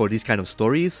 especially for these kind of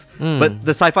stories. But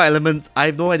the sci-fi elements, I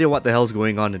have no idea what the hell's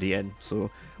going on at the end, so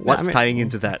what's tying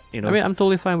into that, I mean, I'm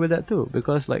totally fine with that too,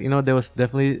 because like, there was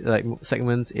definitely like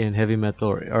segments in Heavy Metal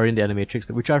or in the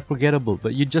Animatrix which are forgettable,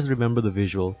 but you just remember the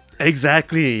visuals.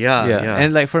 Exactly, yeah.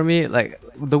 And like for me, like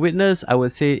The Witness, I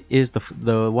would say is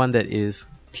the one that is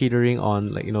teetering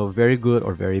on like, very good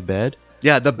or very bad.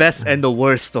 Yeah, the best and the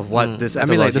worst of what this anthology has.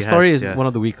 I mean, like the story is one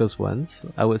of the weakest ones.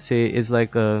 I would say it's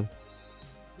like I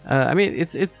mean,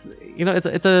 it's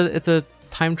a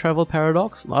time travel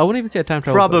paradox. I wouldn't even say a time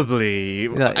travel. Probably,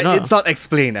 it's not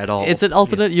explained at all. It's an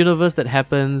alternate universe that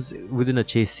happens within a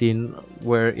chase scene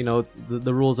where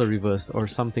the roles are reversed or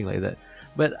something like that.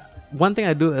 But one thing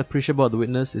I do appreciate about The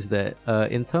Witness is that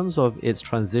in terms of its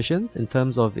transitions, in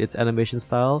terms of its animation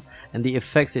style and the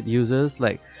effects it uses,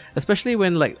 like especially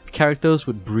when like characters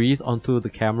would breathe onto the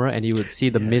camera and you would see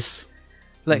the mist.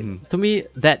 Like to me,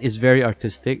 that is very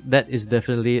artistic. That is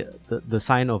definitely the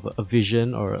sign of a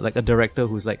vision, or like a director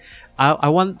who's like, I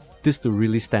want this to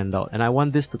really stand out, and I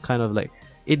want this to kind of like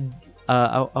it.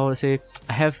 I would say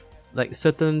I have like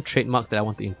certain trademarks that I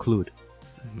want to include.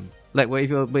 Like, if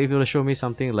you were to show me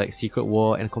something like Secret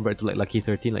War and compare it to like Lucky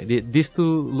 13, like these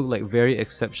two look like very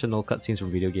exceptional cutscenes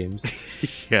from video games.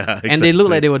 Yeah, exactly. And they look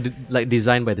like they were like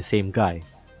designed by the same guy.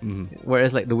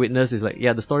 Whereas like The Witness is like,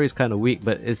 the story is kind of weak,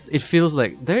 but it feels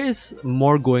like there is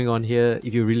more going on here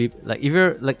if you really like, if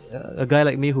you're like a guy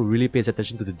like me who really pays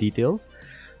attention to the details.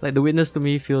 Like The Witness to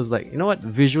me feels like,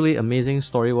 visually amazing,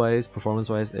 story wise, performance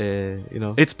wise,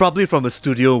 it's probably from a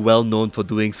studio well known for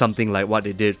doing something like what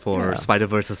they did for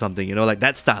Spider-Verse or something, like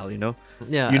that style,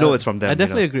 it's from them. I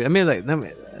definitely agree. I mean, like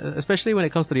especially when it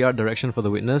comes to the art direction for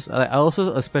The Witness, I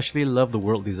also especially love the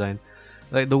world design.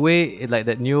 Like the way it, like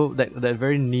that that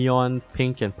very neon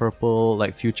pink and purple,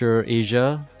 like future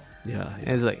Asia. Yeah. And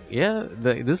it's like,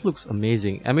 this looks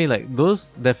amazing. I mean, like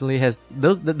those definitely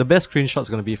the best screenshots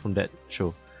gonna be from that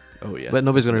show. Oh yeah. But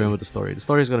nobody's gonna remember the story. The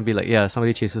story is gonna be like,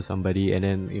 somebody chases somebody and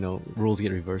then, roles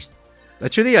get reversed.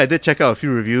 Actually, I did check out a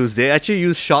few reviews. They actually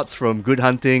use shots from Good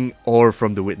Hunting or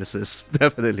from The Witnesses.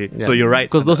 Definitely. Yeah. So you're right.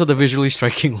 Because those are the visually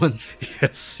striking ones.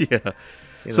 Yes, yeah.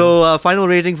 So final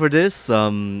rating for this,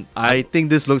 I think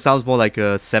this sounds more like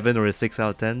a 7 or a 6 out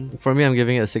of 10. For me, I'm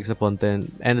giving it a 6 upon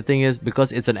 10. And the thing is,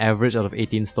 because it's an average out of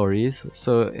 18 stories,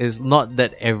 so it's not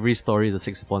that every story is a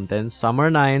 6 upon 10. Some are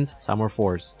 9s, some are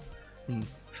 4s.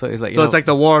 So it's like it's like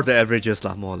the war of the averages,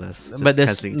 more or less. But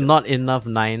there's not enough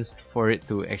 9s for it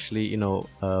to actually,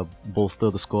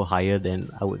 bolster the score higher than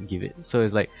I would give it. So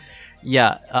it's like,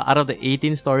 out of the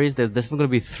 18 stories, there's definitely going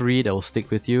to be 3 that will stick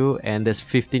with you, and there's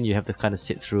 15 you have to kind of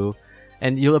sit through.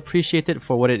 And you'll appreciate it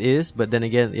for what it is, but then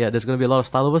again, there's going to be a lot of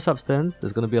style over substance.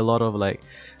 There's going to be a lot of like,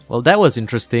 well, that was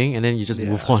interesting, and then you just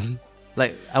move on.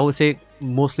 Like, I would say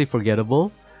mostly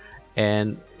forgettable.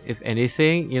 And if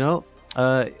anything,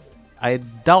 I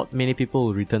doubt many people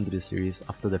will return to this series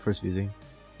after their first viewing.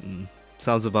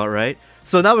 Sounds about right.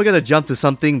 So now we're going to jump to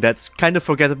something that's kind of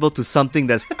forgettable to something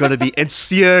that's going to be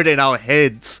enseared in our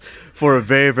heads for a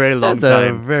very, very long That's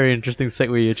time. a very interesting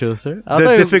segue you chose, sir.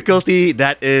 The difficulty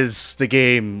that is the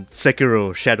game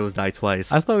Sekiro, Shadows Die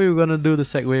Twice. I thought we were gonna do the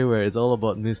segue where it's all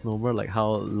about misnomer, like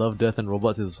how Love, Death, and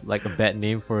Robots is like a bad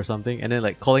name for something, and then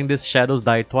like calling this Shadows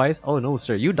Die Twice. Oh no,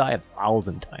 sir, you die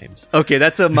 1,000 times. Okay,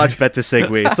 that's a much better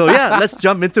segue. So yeah, let's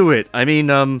jump into it. I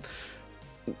mean,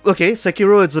 okay,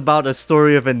 Sekiro is about a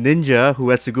story of a ninja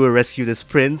who has to go rescue this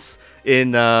prince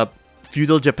in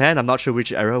feudal Japan. I'm not sure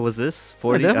which era was this.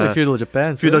 40, definitely feudal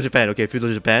Japan. Feudal Japan. Okay,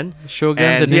 feudal Japan.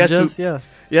 Shoguns and ninjas.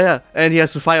 Yeah, and he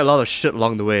has to fight a lot of shit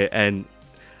along the way. And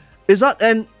it's not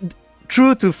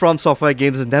true to From Software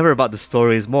games. It's never about the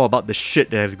story. It's more about the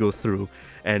shit they have to go through.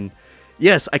 And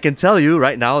yes, I can tell you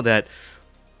right now that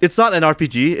it's not an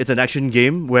RPG. It's an action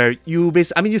game where you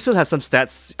you still have some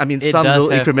stats. I mean, some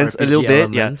little increments, RPG a little bit.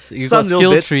 Elements. Yeah, You some got little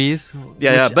skill bits. trees.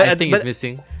 But I think is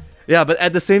missing. Yeah, but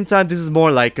at the same time, this is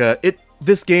more like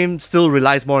this game still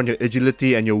relies more on your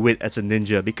agility and your wit as a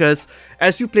ninja, because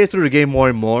as you play through the game more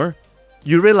and more,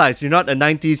 you realize you're not a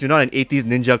 90s, you're not an 80s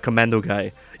ninja commando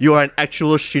guy. You are an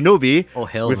actual shinobi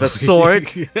with a sword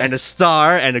and a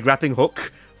star and a grappling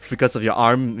hook because of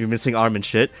your missing arm and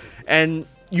shit. And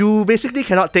you basically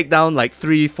cannot take down like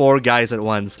 3-4 guys at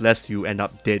once, lest you end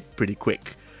up dead pretty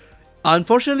quick.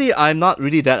 Unfortunately, I'm not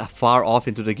really that far off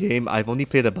into the game. I've only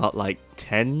played about like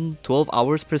 10-12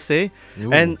 hours per se.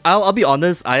 Ooh. And I'll be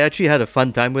honest, I actually had a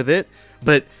fun time with it.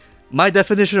 But my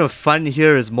definition of fun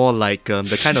here is more like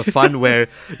the kind of fun where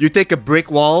you take a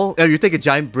brick wall, you take a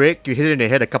giant brick, you hit it in the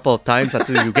head a couple of times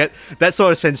until you get that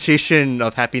sort of sensation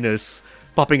of happiness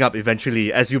popping up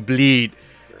eventually as you bleed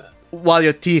while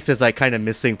your teeth is like kind of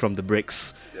missing from the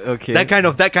bricks. Okay. That kind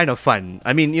of fun.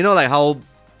 I mean, you know, like how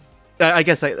I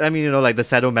guess like the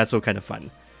sadomaso kind of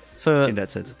fun. So in that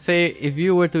sense, say if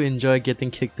you were to enjoy getting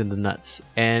kicked in the nuts,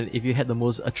 and if you had the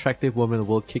most attractive woman in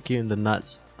the world kick you in the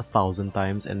nuts 1,000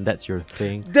 times, and that's your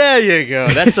thing. There you go.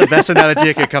 That's the best analogy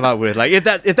I could come up with. Like if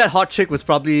that hot chick was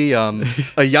probably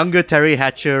a younger Terry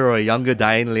Hatcher or a younger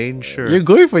Diane Lane, sure. You're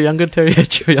going for younger Terry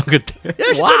Hatcher, younger Terry.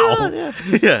 Yeah, Wow.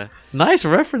 Yeah. Nice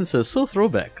references. So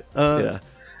throwback. Yeah.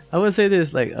 I would say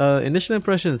this, like, initial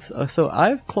impressions. So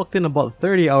I've clocked in about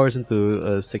 30 hours into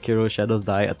Sekiro Shadows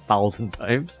Die 1,000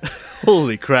 times.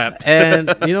 Holy crap.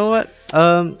 And you know what?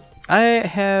 I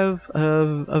have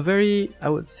I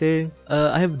would say,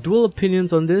 I have dual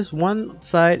opinions on this. One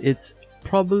side, it's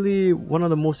probably one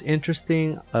of the most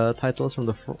interesting titles from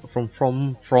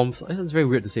it's very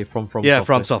weird to say from yeah, Software.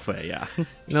 From Software, yeah.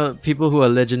 You know, people who are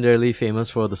legendarily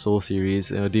famous for the Soul series,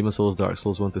 Demon Souls, Dark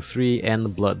Souls 1 to 3, and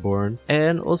Bloodborne.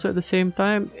 And also at the same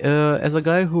time, as a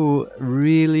guy who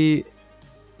really,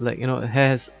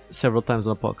 has several times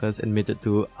on the podcast admitted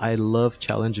to, I love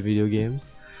challenge video games.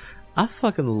 I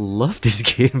fucking love this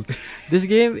game. This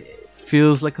game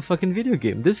feels like a fucking video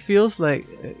game. It feels like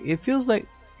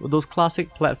those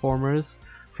classic platformers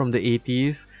from the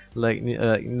 80s, like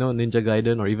Ninja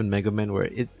Gaiden or even Mega Man, where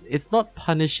it's not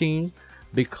punishing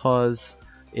because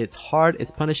it's hard, it's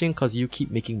punishing because you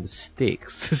keep making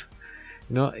mistakes.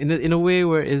 In a way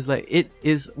where it's like, it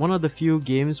is one of the few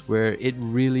games where it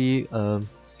really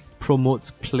promotes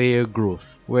player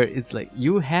growth, where it's like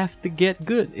you have to get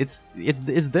good. It's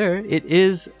there.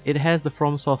 It has the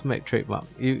From Software trademark.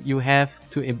 You have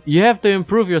to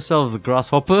improve yourselves,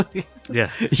 Grasshopper. Yeah,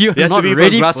 you have not to be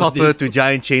ready from for Grasshopper this. to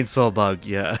Giant Chainsaw Bug.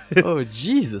 Yeah. Oh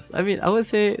Jesus! I mean, I would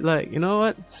say, like, you know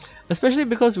what? Especially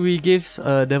because we gave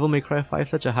Devil May Cry 5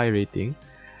 such a high rating,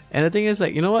 and the thing is,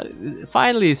 like, you know what?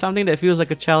 Finally, something that feels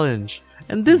like a challenge,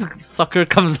 and this sucker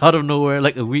comes out of nowhere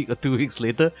like a week or 2 weeks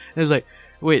later, and it's like,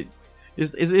 wait.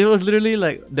 It was literally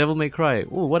like Devil May Cry.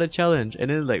 Oh, what a challenge!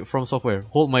 And then like From Software,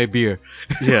 hold my beer.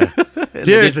 Yeah,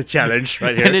 here's a challenge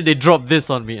right here. And then they drop this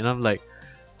on me, and I'm like,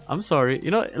 I'm sorry.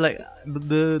 Like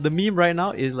the meme right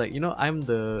now is like, I'm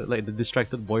the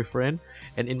distracted boyfriend,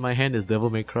 and in my hand is Devil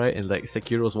May Cry, and like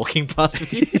Sekiro's walking past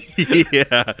me.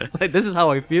 Yeah, like this is how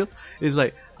I feel. It's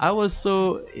like I was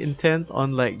so intent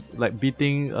on like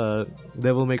beating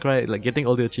Devil May Cry, like getting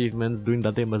all the achievements, doing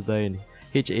Dante Must Die in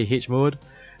HAH mode.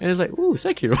 And it's like, ooh,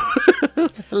 Sekiro.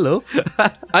 Hello.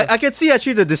 I can see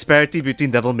actually the disparity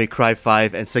between Devil May Cry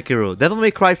 5 and Sekiro. Devil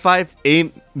May Cry 5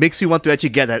 makes you want to actually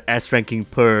get that S ranking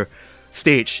per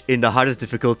stage in the hardest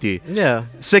difficulty. Yeah.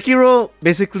 Sekiro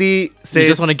basically says, you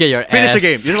just want to get your finish ass the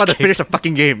game. You just want to finish the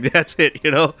fucking game. That's it,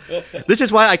 This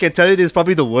is why I can tell you this is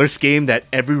probably the worst game that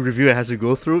every reviewer has to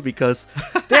go through, because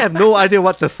they have no idea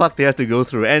what the fuck they have to go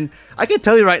through. And I can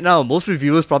tell you right now, most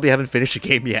reviewers probably haven't finished the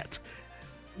game yet.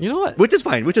 You know what? Which is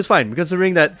fine,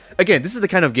 considering that, again, this is the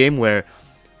kind of game where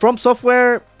From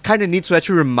Software kind of needs to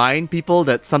actually remind people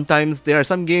that sometimes there are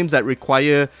some games that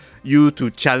require you to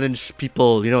challenge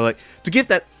people, like to give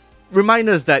that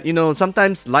reminders that,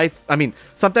 sometimes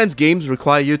sometimes games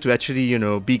require you to actually,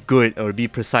 be good or be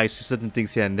precise to certain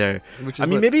things here and there.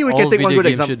 Maybe we can take one good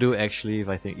example. Should do actually, if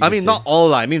I think. Not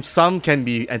all. Some can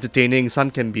be entertaining,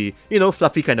 some can be,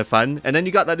 fluffy kind of fun. And then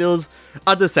you got that little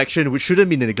other section which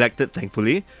shouldn't be neglected,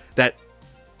 thankfully, that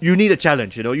you need a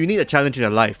challenge, you need a challenge in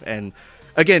your life. And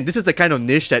again, this is the kind of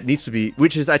niche that needs to be,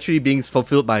 which is actually being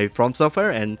fulfilled by From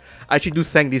Software, and I actually do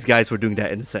thank these guys for doing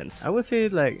that in a sense. I would say,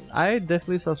 I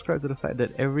definitely subscribe to the fact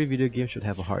that every video game should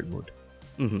have a hard mode.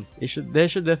 There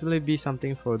should definitely be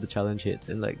something for the challenge hits,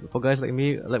 and for guys like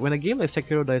me, when a game like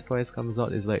Sekiro Dies Twice comes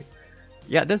out, it's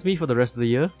yeah, that's me for the rest of the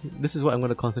year. This is what I'm going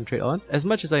to concentrate on. As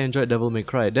much as I enjoyed Devil May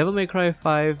Cry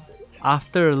 5,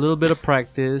 after a little bit of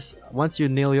practice, once you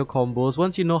nail your combos,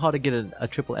 once you know how to get a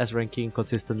triple S ranking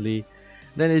consistently,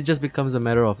 then it just becomes a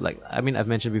matter of I've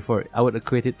mentioned before, I would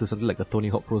equate it to something like a Tony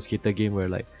Hawk Pro Skater game where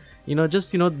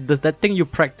that thing you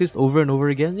practiced over and over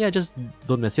again, just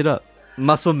don't mess it up.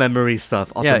 Muscle memory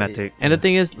stuff, automatic. And the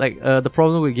thing is, the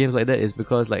problem with games like that is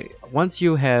because once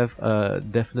you have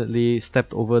definitely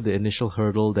stepped over the initial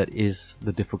hurdle that is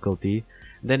the difficulty,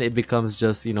 then it becomes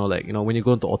just when you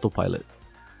go into autopilot.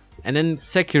 And then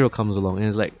Sekiro comes along and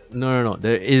it's no,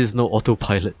 there is no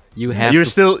autopilot. You're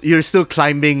still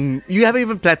climbing. You haven't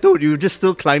even plateaued. You're just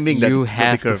still climbing that curve. You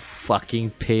have to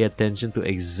fucking pay attention to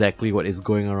exactly what is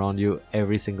going around you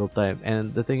every single time.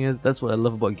 And the thing is, that's what I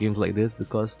love about games like this,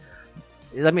 because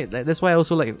that's why I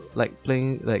also like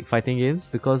playing fighting games,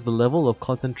 because the level of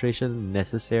concentration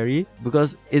necessary,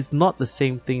 because it's not the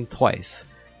same thing twice,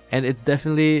 and it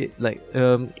definitely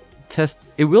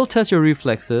will test your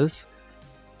reflexes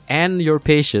and your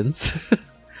patience.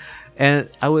 And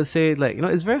I would say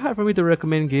it's very hard for me to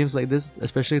recommend games like this,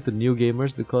 especially to new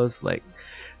gamers, because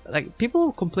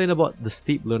people complain about the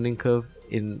steep learning curve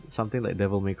in something like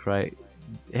Devil May Cry.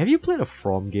 Have you played a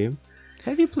From game?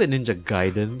 Have you played Ninja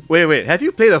Gaiden? Wait, have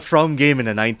you played a From game in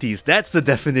the 90s? That's the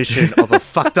definition of a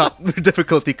fucked up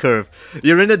difficulty curve.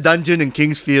 You're in a dungeon in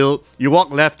Kingsfield, you walk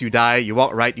left, you die, you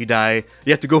walk right, you die,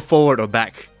 you have to go forward or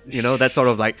back. That's sort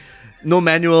of no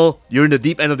manual, you're in the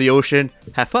deep end of the ocean,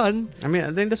 have fun. I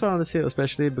think that's what I want to say,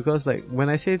 especially because when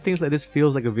I say things like this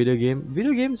feels like a video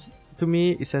games to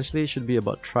me essentially should be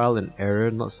about trial and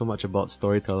error, not so much about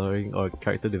storytelling or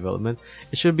character development.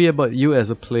 It should be about you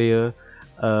as a player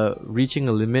reaching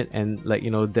a limit and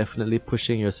definitely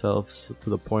pushing yourselves to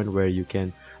the point where you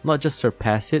can not just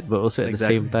surpass it, but also at the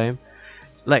same time.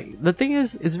 The thing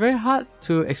is, it's very hard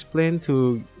to explain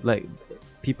to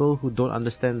people who don't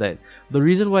understand that the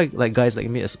reason why guys like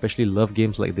me especially love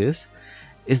games like this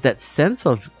is that sense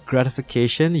of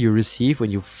gratification you receive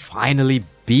when you finally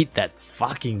beat that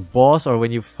fucking boss, or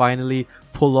when you finally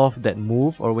pull off that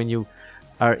move, or when you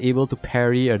are able to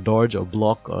parry or dodge or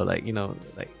block, or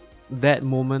that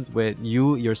moment where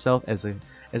you yourself as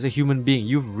a human being,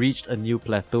 you've reached a new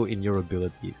plateau in your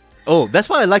ability. Oh, that's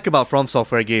what I like about From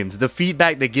Software games. The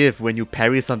feedback they give when you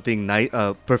parry something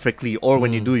perfectly, or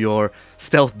when you do your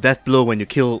stealth death blow when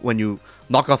you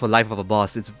knock off a life of a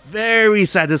boss. It's very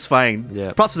satisfying.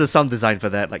 Yeah. Props to the sound design for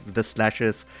that, the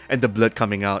slashes and the blood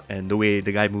coming out and the way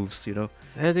the guy moves,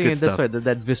 I think that's right,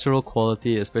 that visceral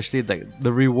quality, especially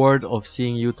the reward of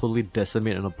seeing you totally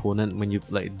decimate an opponent when you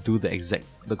do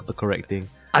the correct thing.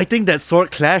 I think that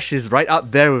sword clash is right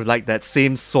up there with that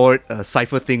same sword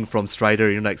cipher thing from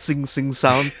Strider, sing sing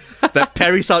sound, that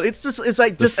parry sound. It's just as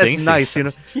nice,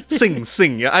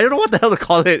 sing. Yeah, I don't know what the hell to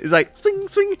call it. It's sing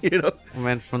sing,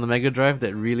 Man, from the Mega Drive,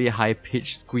 that really high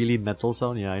pitched squealy metal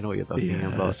sound. Yeah, I know what you're talking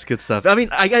about. That's good stuff.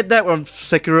 I get that from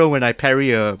Sekiro when I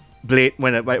parry a blade,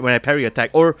 when I parry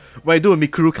attack, or when I do a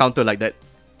Mikuru counter like that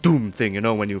doom thing,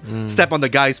 when you step on the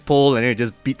guy's pole and then you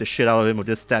just beat the shit out of him or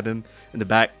just stab him in the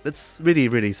back. That's really,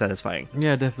 really satisfying.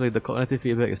 Yeah, definitely. The cognitive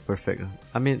feedback is perfect.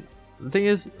 The thing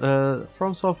is,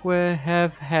 From Software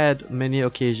have had many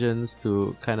occasions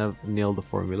to kind of nail the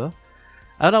formula.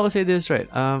 And I would say this, right?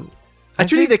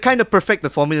 Actually, they kind of perfect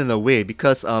the formula in a way,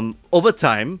 because over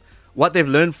time, what they've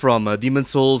learned from Demon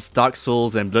Souls, Dark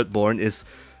Souls, and Bloodborne is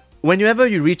whenever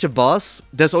you reach a boss,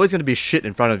 there's always going to be shit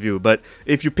in front of you, but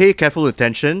if you pay careful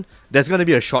attention, there's going to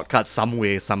be a shortcut some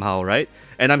way, somehow, right?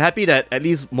 And I'm happy that at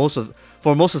least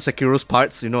for most of Sekiro's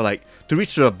parts, to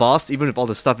reach to a boss, even with all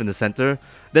the stuff in the center,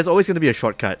 there's always going to be a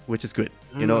shortcut, which is good.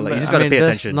 You just got to pay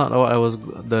attention. That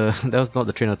was not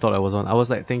the train of thought I was on. I was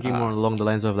thinking more along the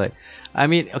lines of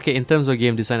in terms of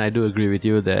game design, I do agree with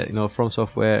you that, From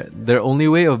Software, their only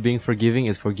way of being forgiving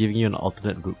is for giving you an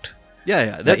alternate route.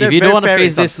 Yeah. If you don't want to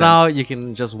face this now, you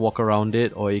can just walk around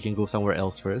it, or you can go somewhere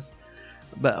else first.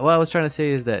 But what I was trying to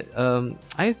say is that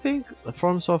I think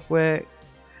From Software,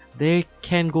 they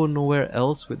can go nowhere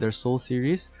else with their Soul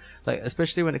series. Like,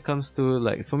 especially when it comes to,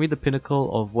 like, for me, the pinnacle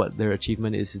of what their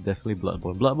achievement is definitely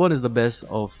Bloodborne. Bloodborne is the best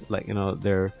of, like,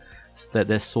 their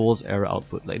Souls era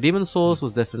output. Like, Demon Souls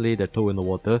was definitely their toe in the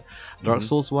water. Dark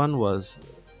Souls 1 was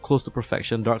close to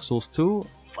perfection. Dark Souls 2,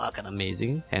 fucking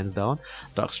amazing, hands down.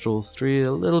 Dark Souls 3,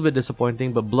 a little bit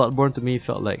disappointing, but Bloodborne to me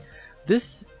felt like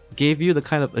this gave you the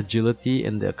kind of agility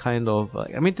and the kind of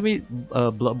to me,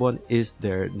 Bloodborne is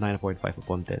their 9.5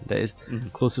 upon 10. That is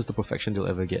closest to perfection they'll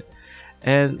ever get.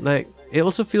 And like, it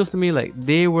also feels to me like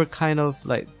they were kind of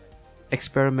like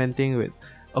experimenting with,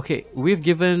 okay, we've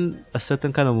given a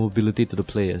certain kind of mobility to the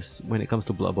players when it comes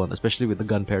to Bloodborne, especially with the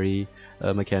gun parry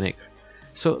mechanic.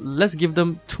 So let's give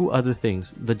them two other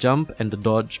things, the jump and the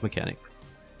dodge mechanic.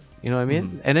 You know what I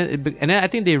mean? And then I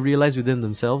think they realized within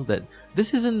themselves that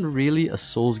this isn't really a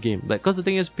Souls game. Like, because the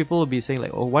thing is, people will be saying like,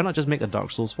 oh, why not just make a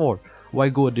Dark Souls 4? Why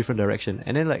go a different direction?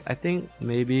 And then like, I think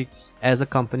maybe as a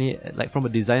company, like from a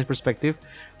design perspective,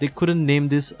 they couldn't name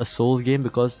this a Souls game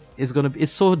because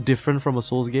it's so different from a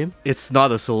Souls game. It's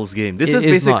not a Souls game. This is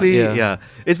basically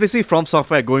it's basically From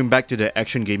Software going back to the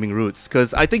action gaming roots.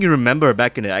 Because I think you remember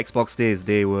back in the Xbox days,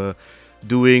 they were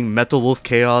doing Metal Wolf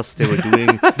Chaos. They were doing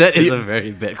that is a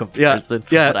very bad comparison.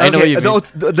 Yeah, I know what you mean.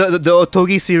 The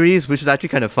Otogi series, which is actually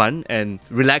kind of fun and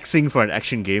relaxing for an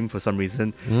action game for some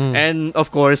reason, and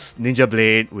of course Ninja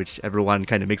Blade, which everyone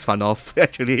kind of makes fun of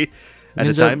actually at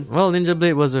the time. Well, Ninja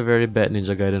Blade was a very bad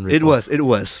Ninja Gaiden ripoff. It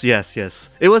was, yes.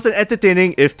 It was an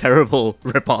entertaining if terrible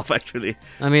ripoff actually.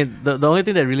 I mean, the only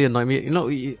thing that really annoyed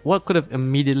me, what could have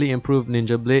immediately improved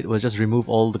Ninja Blade was just remove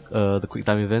all the quick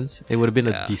time events. It would have been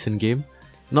a decent game.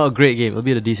 Not a great game, it'll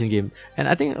be a decent game. And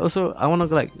I think also, I want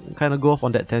to like kind of go off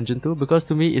on that tangent too, because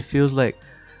to me it feels like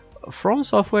From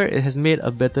Software, it has made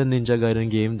a better Ninja Gaiden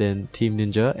game than Team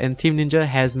Ninja, and Team Ninja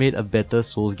has made a better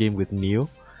Souls game with Neo.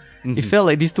 It felt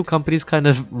like these two companies kind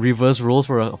of reverse roles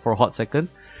for a hot second.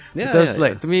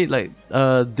 To me, like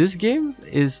this game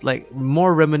is like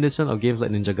more reminiscent of games like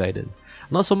Ninja Gaiden.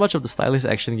 Not so much of the stylish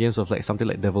action games of like something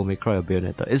like Devil May Cry or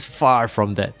Bayonetta. It's far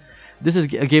from that. This is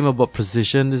a game about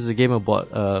precision. This is a game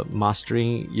about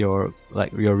mastering your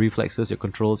reflexes, your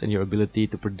controls, and your ability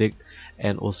to predict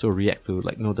and also react to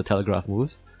the telegraph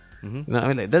moves. You know, I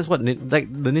mean, like, that's what the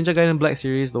Ninja Gaiden Black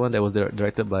series, the one that was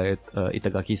directed by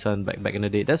Itagaki-san back in the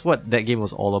day. That's what that game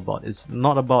was all about. It's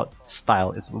not about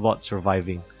style. It's about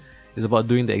surviving. It's about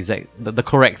doing the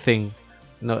correct thing,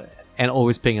 and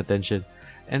always paying attention.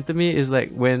 And to me, it's like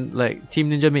when like Team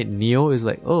Ninja made Neo, is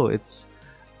like, oh, it's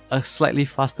a slightly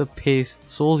faster paced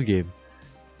Souls game.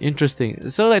 Interesting.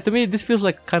 So like to me, this feels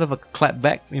like kind of a clap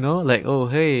back, like, oh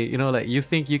hey, like you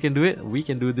think you can do it, we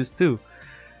can do this too.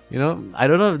 I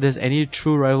don't know if there's any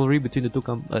true rivalry between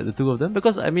the two of them,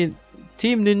 because I mean,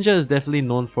 Team Ninja is definitely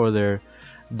known for their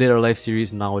Dead or Alive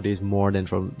series nowadays more than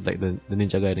from like the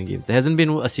Ninja Gaiden games. There hasn't been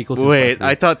a sequel since. Wait,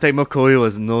 I thought Tecmo Koei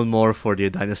was known more for the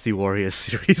Dynasty Warriors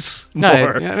series. No,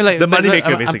 I mean, like, the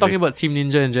moneymaker, basically. I'm talking about Team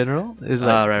Ninja in general. It's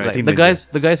like, right,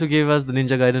 the guys who gave us the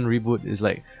Ninja Gaiden reboot is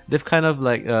like they've kind of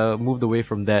like moved away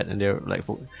from that, and they're like,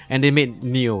 and they made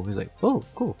Neo. It's like, oh,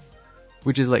 cool.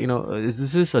 Which is like,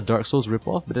 is this a Dark Souls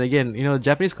ripoff? But then again,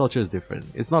 Japanese culture is different.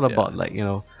 It's not about like,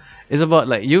 it's about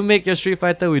like, you make your Street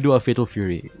Fighter, we do a Fatal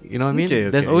Fury. You know what I mean? Okay.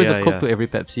 There's always a cook to every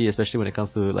Pepsi, especially when it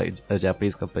comes to like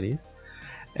Japanese companies.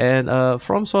 And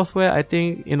From Software, I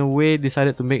think in a way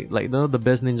decided to make like the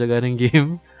best Ninja Gaiden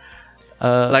game.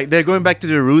 Like they're going back to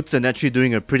their roots and actually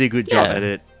doing a pretty good job at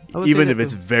it. Even if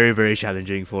it's very, very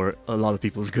challenging for a lot of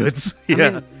people's goods. I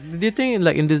mean, do you think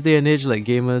like in this day and age, like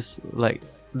gamers, like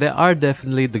there are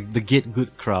definitely the get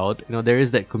good crowd. There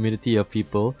is that community of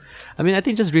people. I mean, I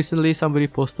think just recently somebody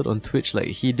posted on Twitch like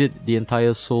he did the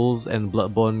entire Souls and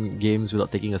Bloodborne games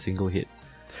without taking a single hit.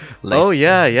 Like, oh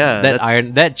yeah.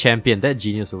 That champion, that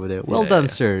genius over there. Well done,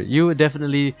 sir. You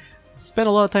definitely spend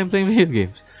a lot of time playing video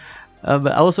games.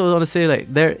 But I also want to say like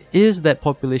there is that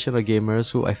population of gamers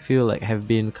who I feel like have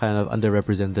been kind of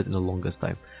underrepresented in the longest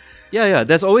time. Yeah.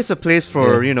 There's always a place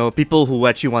for people who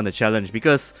actually want the challenge,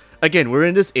 because again, we're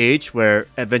in this age where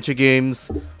adventure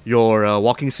games, your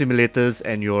walking simulators,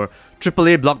 and your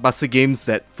AAA blockbuster games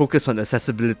that focus on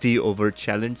accessibility over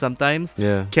challenge sometimes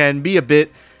can be a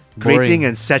bit grating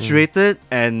and saturated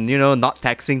and not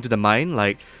taxing to the mind.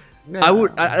 Like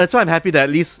that's why I'm happy that at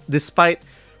least despite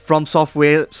From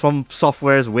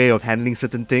Software's way of handling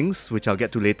certain things, which I'll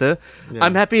get to later,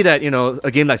 I'm happy that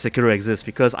a game like Sekiro exists,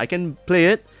 because I can play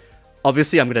it.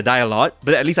 Obviously, I'm gonna die a lot,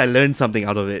 but at least I learned something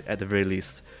out of it at the very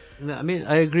least. I mean,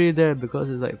 I agree there, because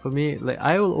it's like, for me, like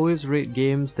I will always rate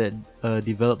games that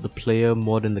develop the player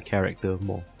more than the character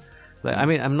more. Like, I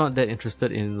mean, I'm not that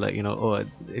interested in, like, you know,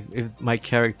 if my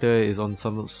character is on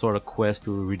some sort of quest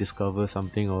to rediscover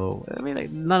something, or I mean, like,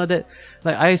 none of that.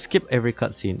 Like, I skip every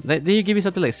cutscene. Like, then you give me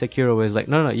something like Sekiro, where it's like,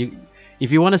 no,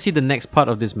 if you want to see the next part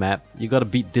of this map, you gotta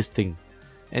beat this thing,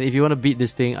 and if you want to beat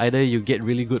this thing, either you get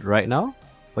really good right now,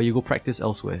 or you go practice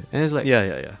elsewhere. And it's like,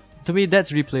 yeah. To me,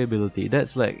 that's replayability.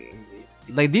 That's like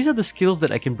these are the skills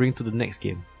that I can bring to the next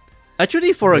game.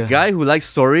 Actually, for a guy who likes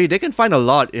story, they can find a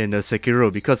lot in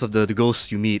Sekiro because of the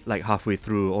ghosts you meet like halfway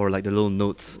through, or like the little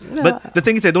notes. Yeah. But the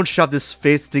thing is, they don't shove this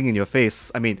face thing in your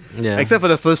face. I mean, except for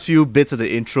the first few bits of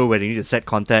the intro where you need to set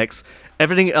context,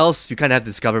 everything else you kind of have to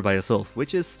discover by yourself,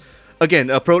 which is,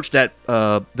 again, an approach that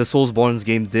the Soulsborne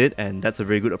game did, and that's a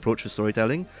very good approach to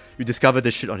storytelling. You discover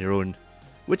this shit on your own,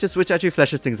 which actually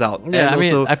fleshes things out. Yeah,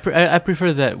 and I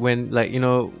prefer that when, like, you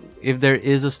know, if there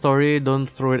is a story, don't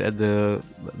throw it at the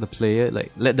player.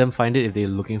 Like, let them find it if they're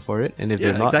looking for it, and if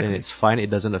they're not, then it's fine. It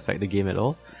doesn't affect the game at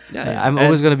all. I'm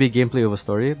always gonna be gameplay over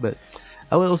story, but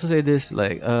I would also say this: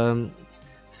 like,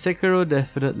 Sekiro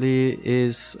definitely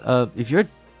is. If you're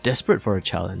desperate for a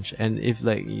challenge, and if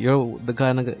like you're the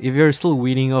kind of, if you're still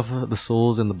weaning off the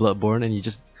Souls and the Bloodborne, and you're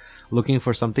just looking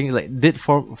for something, like, did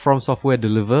From Software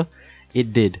deliver?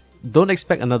 It did. Don't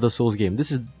expect another Souls game.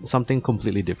 This is something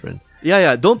completely different.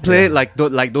 Yeah. Don't play it like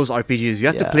those RPGs. You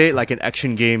have to play it like an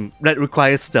action game that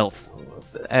requires stealth.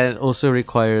 And also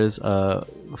requires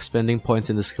spending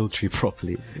points in the skill tree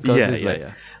properly.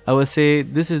 I would say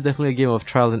this is definitely a game of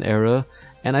trial and error.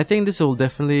 And I think this will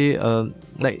definitely,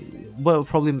 what will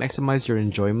probably maximize your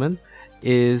enjoyment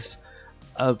is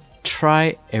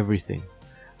try everything.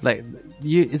 Like,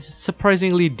 it's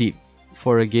surprisingly deep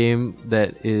for a game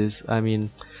that is, I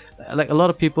mean, like, a lot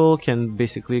of people can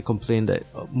basically complain that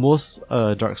most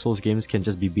Dark Souls games can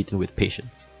just be beaten with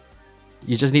patience.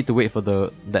 You just need to wait for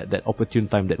that opportune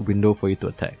time, that window for you to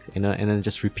attack, you know, and then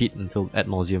just repeat until ad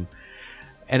nauseum.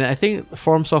 And I think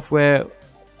From Software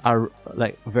are,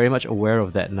 like, very much aware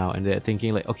of that now, and they're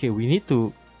thinking, like, okay, we need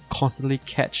to constantly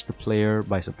catch the player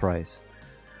by surprise.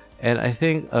 And I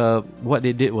think what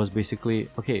they did was basically,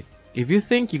 okay, if you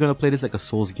think you're gonna play this like a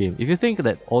Souls game, if you think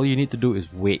that all you need to do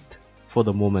is wait for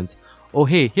the moment, oh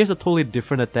hey, here's a totally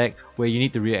different attack where you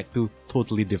need to react to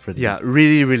totally differently. Yeah,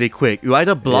 really, really quick. You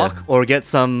either block or get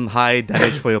some high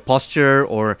damage for your posture,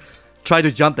 or try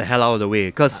to jump the hell out of the way.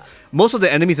 Because most of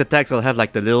the enemies' attacks will have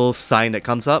like the little sign that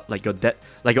comes up, like your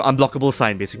unblockable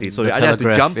sign, basically. So you either have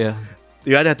to jump,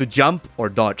 you either have to jump or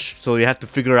dodge. So you have to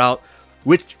figure out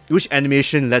which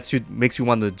animation makes you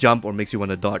want to jump or makes you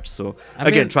want to dodge. So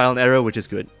again, trial and error, which is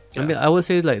good. I mean, I would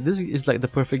say, like, this is like the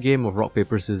perfect game of rock,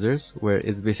 paper, scissors, where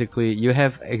it's basically you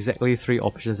have exactly 3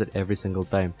 options at every single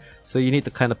time. So you need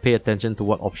to kind of pay attention to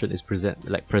what option is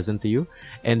present to you,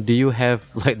 and do you have,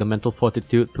 like, the mental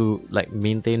fortitude to, like,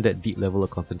 maintain that deep level of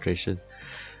concentration.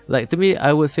 Like, to me,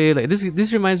 I would say, like,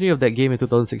 this reminds me of that game in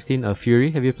 2016,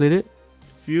 Fury. Have you played it?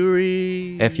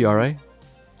 Fury. F-U-R-I.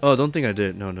 Oh, don't think I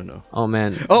did. No. Oh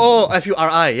man. Oh,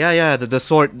 F-U-R-I. Yeah. The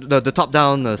sword, the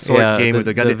top-down sword game with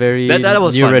the gun. The very that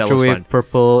was new fun. retro wave fun.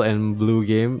 purple and blue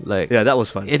game. Like, yeah, that was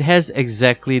fun. It has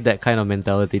exactly that kind of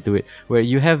mentality to it, where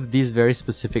you have these very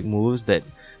specific moves that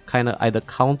kind of either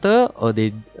counter, or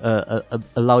they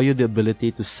allow you the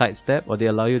ability to sidestep, or they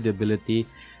allow you the ability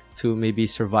to maybe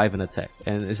survive an attack.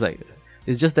 And it's like,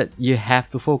 it's just that you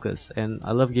have to focus. And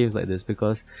I love games like this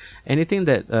because anything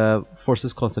that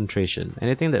forces concentration,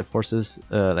 anything that forces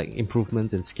like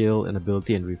improvements in skill and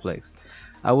ability and reflex,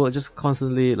 I will just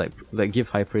constantly like give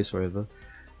high praise forever.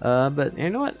 But you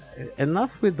know what?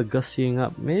 Enough with the gussying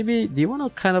up. Maybe do you want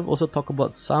to kind of also talk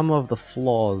about some of the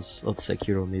flaws of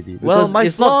Sekiro? Maybe because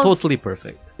it's not totally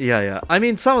perfect. Yeah. I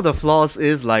mean, some of the flaws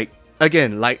is like,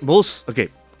 again, like most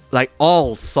like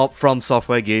all From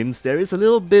Software games, there is a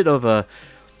little bit of a,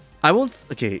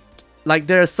 like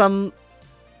there are some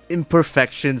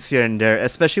imperfections here and there,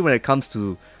 especially when it comes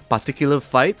to particular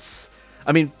fights.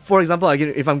 I mean, for example,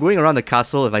 again, if I'm going around the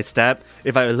castle,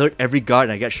 if I alert every guard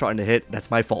and I get shot in the head, that's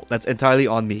my fault. That's entirely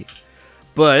on me.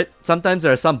 But sometimes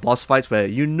there are some boss fights where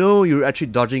you know you're actually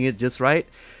dodging it just right,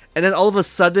 and then all of a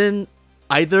sudden,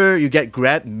 either you get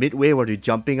grabbed midway while you're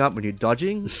jumping up when you're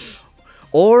dodging,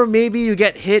 or maybe you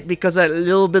get hit because that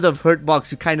little bit of hurt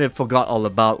box you kind of forgot all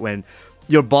about when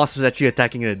your boss is actually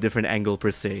attacking at a different angle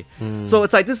per se. So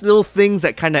it's like these little things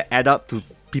that kind of add up to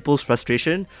people's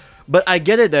frustration. But I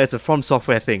get it that it's a From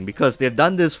Software thing, because they've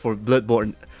done this for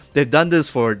Bloodborne, they've done this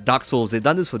for Dark Souls, they've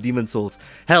done this for Demon Souls.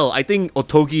 Hell, I think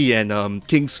Otogi and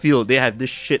King's Field, they have this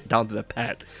shit down to the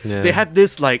pad. Yeah. They have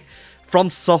this like From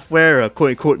Software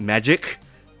quote-unquote magic,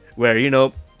 where, you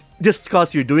know, just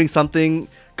because you're doing something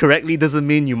correctly doesn't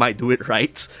mean you might do it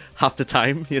right half the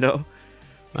time, you know.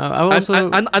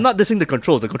 I'm not dissing the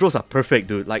controls. The controls are perfect,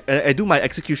 dude. Like I do my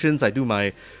executions, I do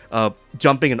my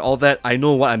jumping and all that. I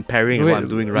know what I'm parrying and what I'm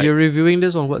doing right. You're reviewing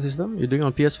this on what system? You're doing it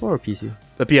on PS4 or PC?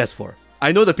 The PS4.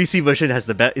 I know the PC version is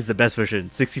the best version.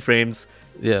 60 frames.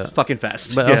 Yeah, it's fucking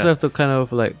fast. But I also have to kind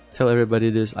of like tell everybody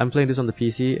this. I'm playing this on the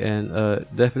PC, and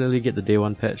definitely get the day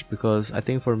one patch, because I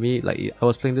think for me, like, I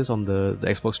was playing this on the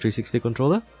Xbox 360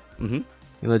 controller. Mm-hmm.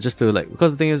 You know, just to like,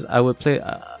 because the thing is, I would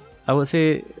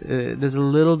say there's a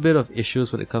little bit of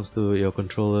issues when it comes to your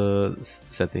controller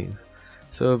settings.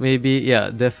 So maybe,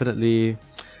 yeah, definitely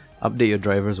update your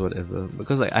drivers or whatever,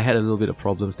 because like I had a little bit of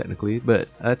problems technically, but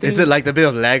I think, is it like the bit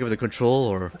of lag of the control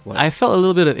or what? I felt a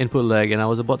little bit of input lag, and I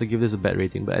was about to give this a bad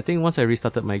rating, but I think once I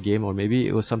restarted my game, or maybe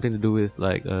it was something to do with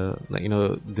like you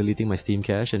know, deleting my Steam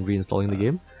cache and reinstalling the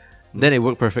game, then it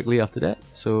worked perfectly after that.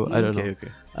 So I don't know. Okay.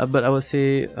 But I would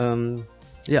say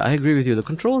yeah, I agree with you. The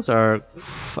controls are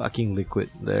fucking liquid.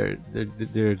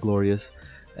 They're glorious,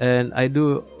 and I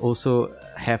do also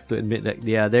have to admit that,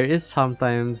 yeah, there is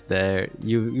sometimes there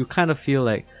you kind of feel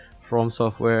like From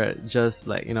Software just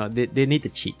like, you know, they need to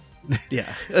cheat.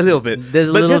 Yeah, a little bit. There's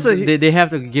a little. They have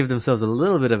to give themselves a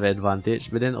little bit of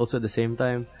advantage, but then also at the same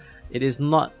time, it is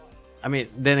not. I mean,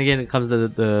 then again, it comes to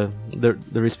the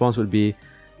response would be,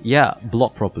 yeah,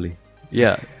 block properly.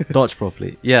 Yeah, dodge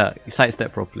properly. Yeah,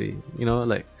 sidestep properly. You know,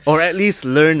 like, or at least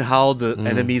learn how the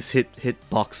enemies hit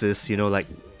boxes. You know, like,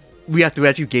 we have to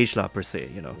actually gauge that per se.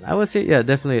 You know, I would say, yeah,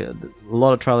 definitely a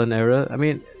lot of trial and error. I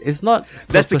mean, it's not.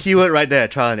 That's the keyword right there.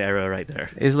 Trial and error right there.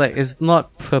 It's like, it's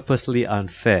not purposely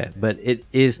unfair, but it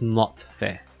is not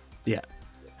fair. Yeah.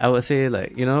 I would say,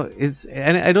 like, you know,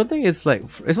 and I don't think it's like,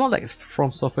 it's not like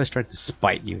From Software is trying to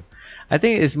spite you. I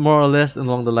think it's more or less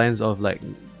along the lines of like,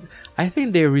 I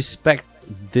think they respect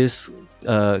this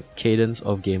cadence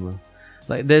of gamer.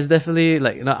 Like, there's definitely,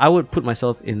 like, you know, I would put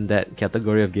myself in that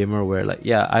category of gamer where, like,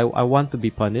 yeah, I want to be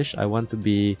punished. I want to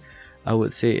be, I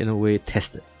would say, in a way,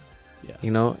 tested. Yeah.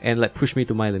 You know, and like push me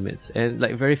to my limits. And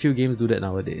like very few games do that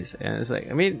nowadays. And it's like,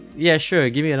 I mean, yeah, sure,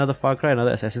 give me another Far Cry,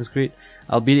 another Assassin's Creed.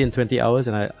 I'll beat it in 20 hours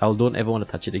and I don't ever want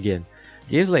to touch it again.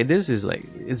 Games like this is like,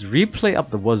 it's replay up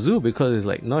the wazoo, because it's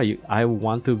like, no, I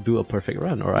want to do a perfect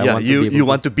run, or I want to be able you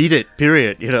want to beat it,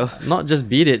 period, you know. Not just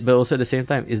beat it, but also at the same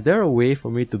time, is there a way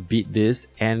for me to beat this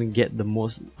and get the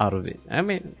most out of it? I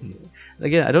mean,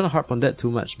 again, I don't harp on that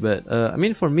too much, but I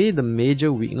mean, for me, the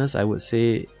major weakness I would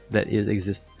say that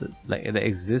exists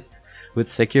with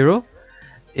Sekiro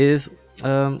is I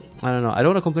don't know. I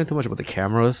don't want to complain too much about the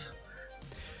cameras.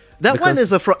 That one is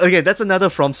that's another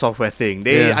From Software thing.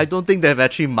 I don't think they've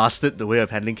actually mastered the way of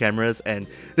handling cameras, and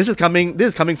this is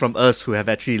coming from us who have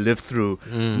actually lived through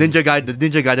the Ninja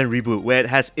Gaiden reboot, where it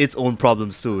has its own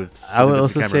problems too. I would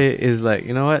also say is like,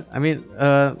 you know what? I mean,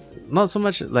 not so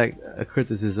much like a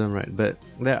criticism, right? But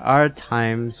there are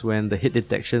times when the hit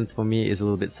detection for me is a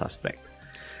little bit suspect.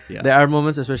 Yeah. There are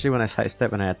moments, especially when I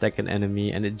sidestep and I attack an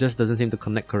enemy, and it just doesn't seem to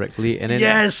connect correctly. And then,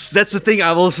 yes, that's the thing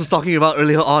I was talking about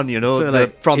earlier on. You know, so the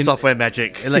like From Software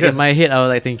magic. Like in my head, I was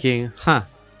like thinking,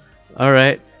 all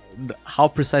right, how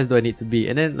precise do I need to be?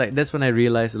 And then like that's when I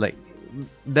realized, like,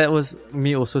 that was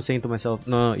me also saying to myself,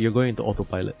 no, you're going into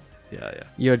autopilot. Yeah.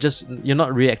 You're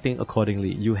not reacting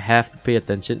accordingly. You have to pay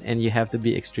attention, and you have to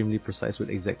be extremely precise with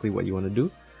exactly what you want to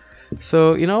do.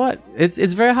 So you know what?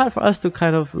 It's very hard for us to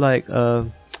kind of like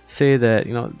say that,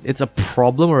 you know, it's a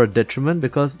problem or a detriment,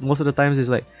 because most of the times it's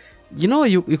like, you know,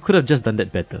 you could have just done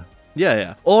that better.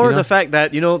 Yeah. Or the fact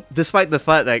that, you know, despite the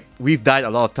fact that we've died a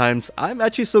lot of times, I'm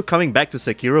actually still coming back to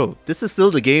Sekiro. This is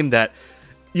still the game that,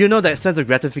 you know, that sense of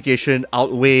gratification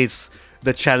outweighs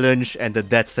the challenge and the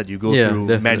deaths that you go through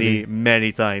definitely.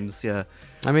 many times. Yeah.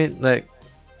 I mean, like,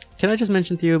 can I just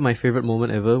mention to you my favorite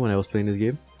moment ever when I was playing this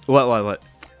game? What?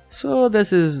 So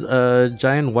this is a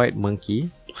giant white monkey.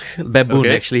 Baboon,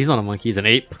 actually. He's not a monkey, he's an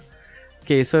ape.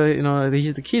 Okay, so, you know,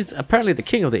 he's apparently the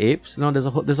king of the apes. You know,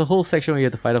 there's a whole section where you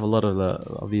have to fight off a lot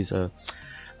of these,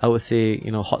 I would say,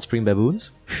 you know, hot spring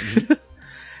baboons.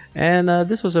 And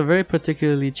this was a very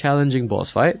particularly challenging boss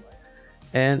fight.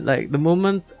 And, like, the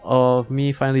moment of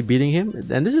me finally beating him,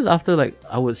 and this is after, like,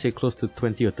 I would say close to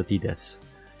 20 or 30 deaths.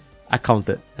 I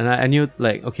counted. And I knew,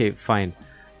 like, okay, fine.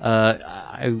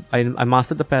 I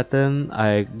mastered the pattern.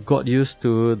 I got used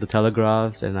to the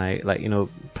telegraphs, and I, like, you know,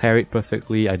 parried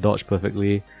perfectly. I dodged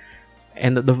perfectly,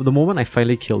 and the moment I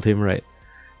finally killed him, right,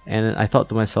 and I thought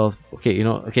to myself, okay, you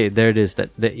know, okay, there it is, that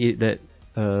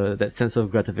sense of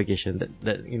gratification,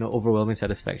 that you know, overwhelming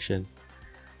satisfaction.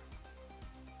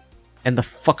 And the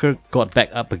fucker got back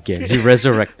up again. He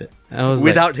resurrected. I was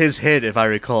without his head, if I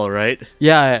recall, right?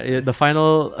 Yeah, the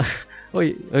final.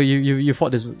 You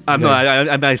fought this. No,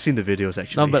 I've seen the videos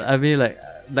actually. No, but I mean, like,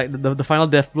 like the final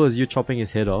death blow is you chopping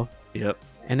his head off. Yep.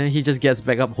 And then he just gets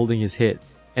back up holding his head.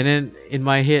 And then in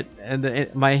my head,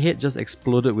 my head just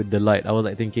exploded with delight. I was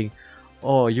like thinking,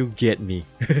 oh, you get me.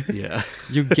 Yeah.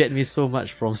 You get me so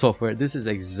much from software. This is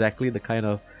exactly the kind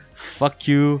of fuck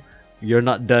you, you're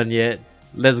not done yet.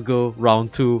 Let's go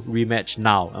round 2 rematch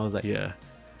now. I was like, yeah.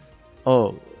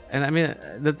 Oh, and I mean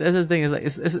that's the thing is like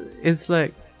it's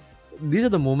like these are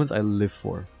the moments I live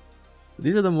for.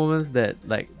 These are the moments that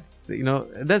like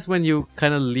that's when you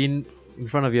kind of lean in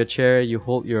front of your chair, you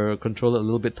hold your controller a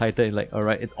little bit tighter and like, all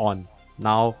right, it's on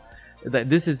now. That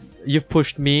this is you've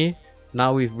pushed me.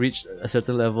 Now we've reached a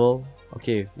certain level.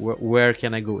 Okay, where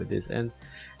can I go with this? And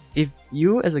if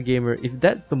you as a gamer, if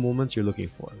that's the moments you're looking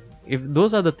for, if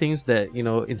those are the things that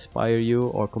inspire you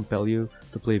or compel you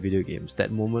to play video games,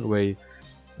 that moment where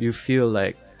you feel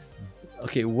like,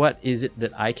 okay, what is it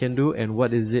that I can do, and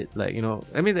what is it like?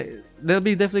 I mean, there'll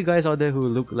be definitely guys out there who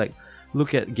look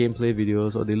at gameplay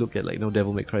videos, or they look at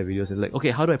Devil May Cry videos and like,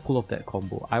 okay, how do I pull off that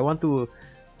combo? I want to,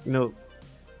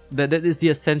 that is the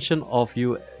ascension of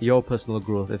your personal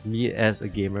growth. Of me as a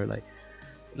gamer, like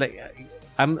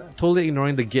I'm totally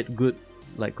ignoring the get good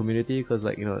community, because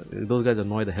those guys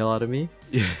annoy the hell out of me.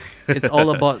 Yeah. It's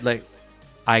all about like,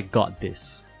 I got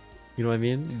this. You know what I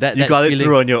mean? That got feeling, it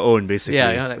through on your own, basically.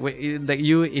 Yeah, like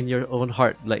you in your own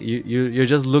heart, like you're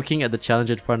just looking at the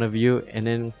challenge in front of you, and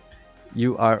then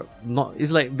you are not.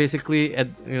 It's like basically at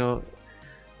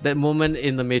that moment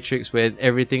in the Matrix where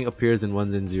everything appears in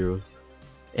ones and zeros,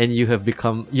 and you have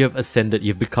ascended.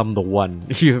 You've become the one.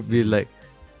 You've been like,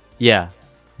 yeah,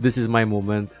 this is my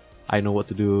moment. I know what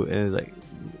to do. And like,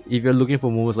 if you're looking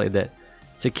for moments like that,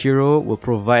 Sekiro will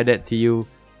provide that to you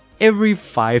every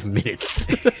 5 minutes.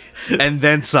 And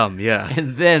then some, yeah.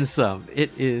 And then some. It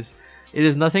is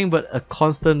nothing but a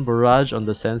constant barrage on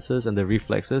the senses and the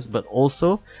reflexes, but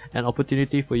also an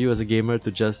opportunity for you as a gamer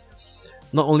to just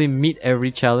not only meet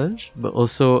every challenge, but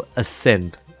also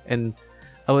ascend. And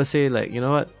I would say, like, you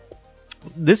know what?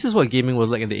 This is what gaming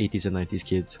was like in the 80s and 90s,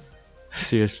 kids.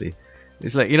 Seriously.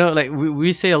 It's like, like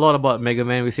we say a lot about Mega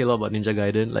Man, we say a lot about Ninja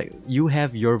Gaiden. Like, you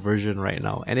have your version right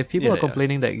now. And if people are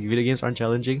complaining that video games aren't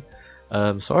challenging,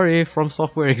 sorry, From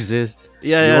Software exists.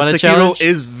 Yeah, Sekiro challenge?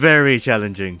 Is very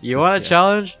challenging. You want a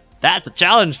challenge? That's a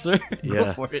challenge, sir. Yeah.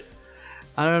 Go for it.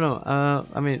 I don't know.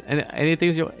 I mean, anything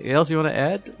else you want to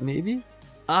add? Maybe?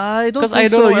 I don't Because I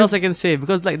don't know what else I can say.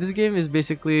 Because like this game is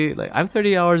basically like, I'm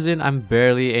 30 hours in. I'm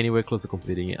barely anywhere close to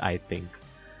completing it, I think.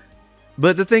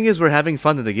 But the thing is, we're having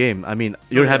fun in the game. I mean,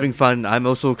 you're having fun. I'm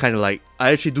also kind of like,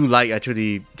 I actually do like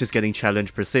just getting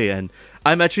challenged per se. And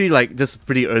I'm actually like just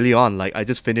pretty early on. Like, I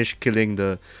just finished killing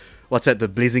the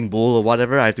Blazing Bull or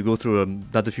whatever. I have to go through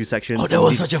another few sections. Oh, that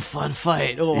was such a fun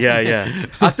fight. Oh. Yeah.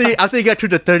 After you get through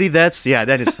the 30 deaths,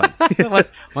 then it's fun.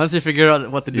 once you figure out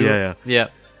what to do. Yeah.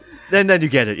 Then you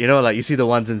get it, like you see the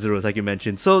ones and zeros like you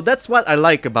mentioned. So that's what I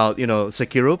like about,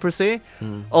 Sekiro per se.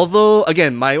 Although,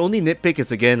 again, my only nitpick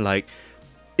is, again, like,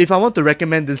 if I want to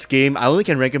recommend this game, I only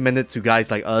can recommend it to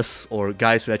guys like us, or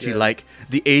guys who actually like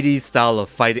the 80s style of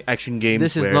fight action games.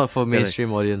 This is not for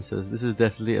mainstream audiences. This is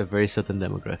definitely a very certain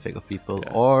demographic of people.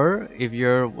 Yeah. Or if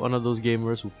you're one of those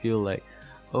gamers who feel like,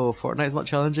 oh, Fortnite's not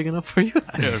challenging enough for you?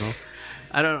 I don't know.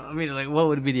 I mean, like, what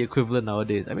would be the equivalent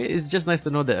nowadays? I mean, it's just nice to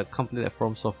know that a company like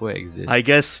From Software exists. I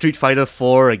guess Street Fighter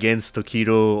 4 against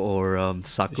Tokido or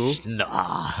Saku.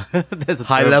 Nah, that's a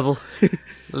high level.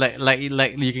 like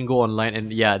you can go online and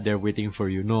they're waiting for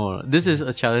you. No, this is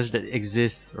a challenge that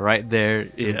exists right there.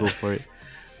 Just go for it.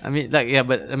 I mean,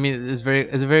 but I mean, it's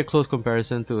a very close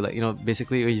comparison to, like,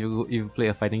 basically when you play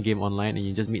a fighting game online and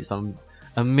you just meet some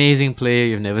amazing player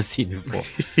you've never seen before.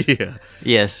 Yeah.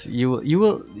 Yes, you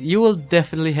will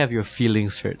definitely have your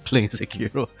feelings hurt playing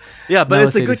Sekiro. Yeah, but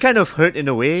it's a good kind of hurt in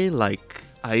a way. Like,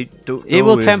 I don't know. It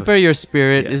will temper your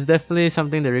spirit. It's definitely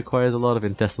something that requires a lot of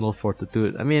intestinal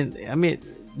fortitude. I mean,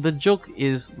 the joke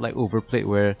is like overplayed,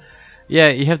 where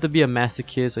you have to be a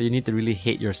masochist, or you need to really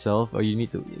hate yourself, or you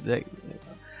need to like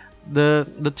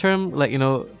the term, like,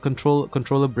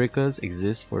 controller breakers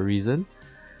exists for a reason.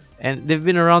 And they've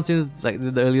been around since like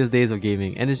the earliest days of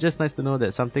gaming, and it's just nice to know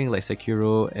that something like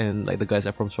Sekiro and like the guys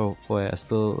at From Software are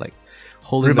still like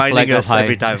holding reminding the flag us up high.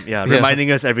 every time,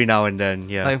 reminding us every now and then,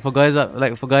 Like for guys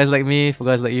like me, for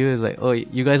guys like you, it's like, oh,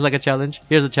 you guys like a challenge?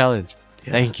 Here's a challenge.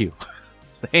 Thank you,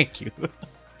 thank you.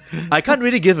 I can't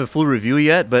really give a full review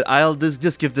yet, but I'll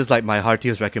just give this like my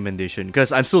heartiest recommendation,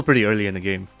 because I'm still pretty early in the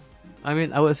game. I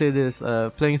mean, I would say this,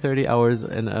 playing 30 hours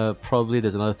and probably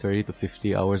there's another 30 to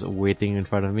 50 hours waiting in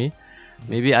front of me.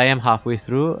 Maybe I am halfway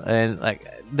through, and like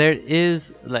there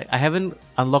is, like, I haven't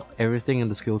unlocked everything in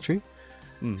the skill tree.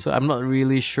 So I'm not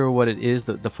really sure what it is,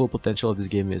 the full potential of this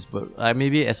game is. But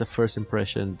maybe as a first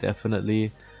impression,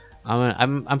 definitely,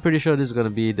 I'm pretty sure this is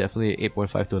gonna be definitely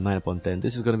 8.5 to a 9 upon 10.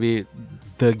 This is gonna be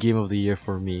the game of the year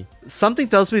for me. Something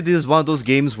tells me this is one of those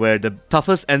games where the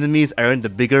toughest enemies aren't the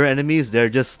bigger enemies; they're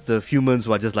just the humans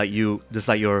who are just like you, just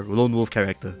like your lone wolf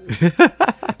character.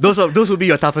 Those would be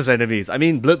your toughest enemies. I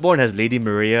mean, Bloodborne has Lady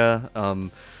Maria.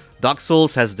 Dark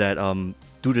Souls has that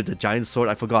dude with the giant sword.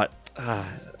 I forgot.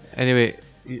 Anyway,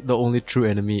 the only true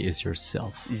enemy is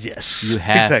yourself. Yes, you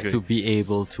have exactly. to be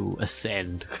able to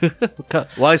ascend.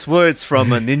 Wise words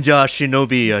from a ninja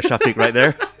shinobi, Shafiq, right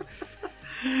there.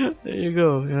 There you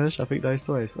go. Shafiq dies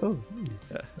twice. Oh,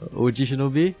 OG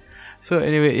shinobi. So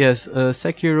anyway, yes,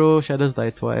 Sekiro Shadows Die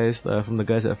Twice from the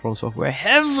guys at From Software,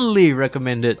 heavily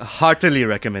recommended. Heartily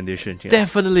recommendation. Yes.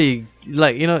 Definitely,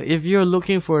 if you're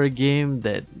looking for a game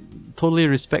that totally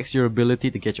respects your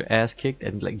ability to get your ass kicked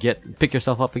and pick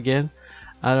yourself up again,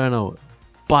 I don't know,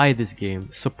 buy this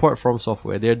game. Support From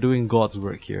Software. They're doing God's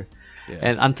work here. Yeah.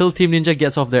 And until Team Ninja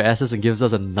gets off their asses and gives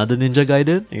us another Ninja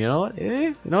Gaiden, you know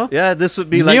what? Yeah, this would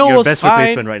be like your best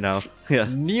replacement right now. Yeah.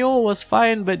 Nioh was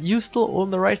fine, but you still own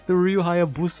the rights to Ryu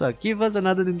Hayabusa. Give us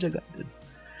another Ninja Gaiden.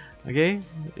 Okay?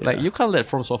 Yeah. You can't let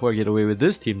From Software get away with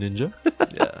this, Team Ninja.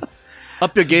 Yeah.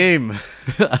 Up your game.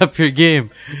 Up your game.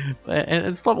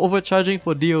 And stop overcharging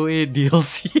for DOA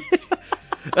DLC.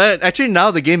 Actually,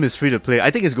 now the game is free to play.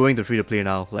 I think it's going to free to play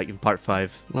now, like in part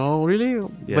 5. Oh, really?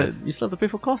 Yeah. But you still have to pay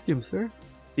for costumes, sir.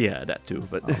 Yeah, that too.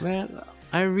 But oh, man,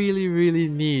 I really, really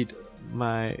need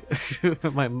my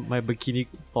my bikini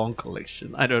thong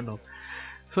collection. I don't know.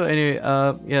 So anyway,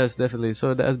 yes, definitely.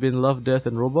 So that has been Love, Death,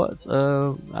 and Robots. I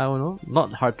don't know,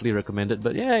 not heartily recommended,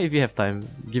 but yeah, if you have time,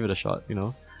 give it a shot.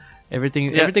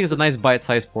 Everything is a nice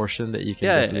bite-sized portion that you can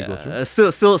definitely go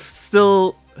through.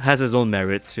 Still has its own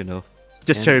merits,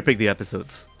 Just cherry pick the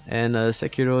episodes. And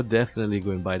Sekiro, definitely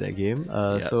go and buy that game.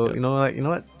 You know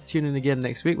what? Tune in again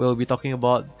next week. We'll be talking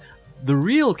about the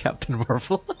real Captain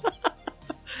Marvel.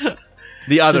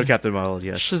 The other Captain Marvel,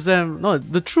 yes. Shazam! No,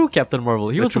 the true Captain Marvel.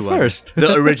 He was the first.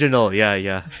 The original,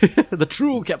 yeah. The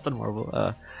true Captain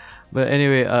Marvel. But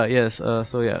anyway, yes.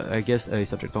 So yeah, I guess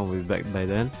Subject One will be back by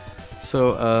then.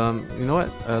 So you know what?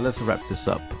 Let's wrap this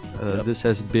up. This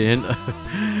has been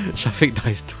Shafiq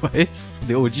Dies Twice,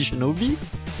 the OG Shinobi.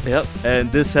 Yep.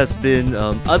 And this has been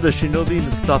Other Shinobi,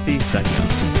 Mr. Toffee, signing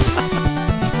out.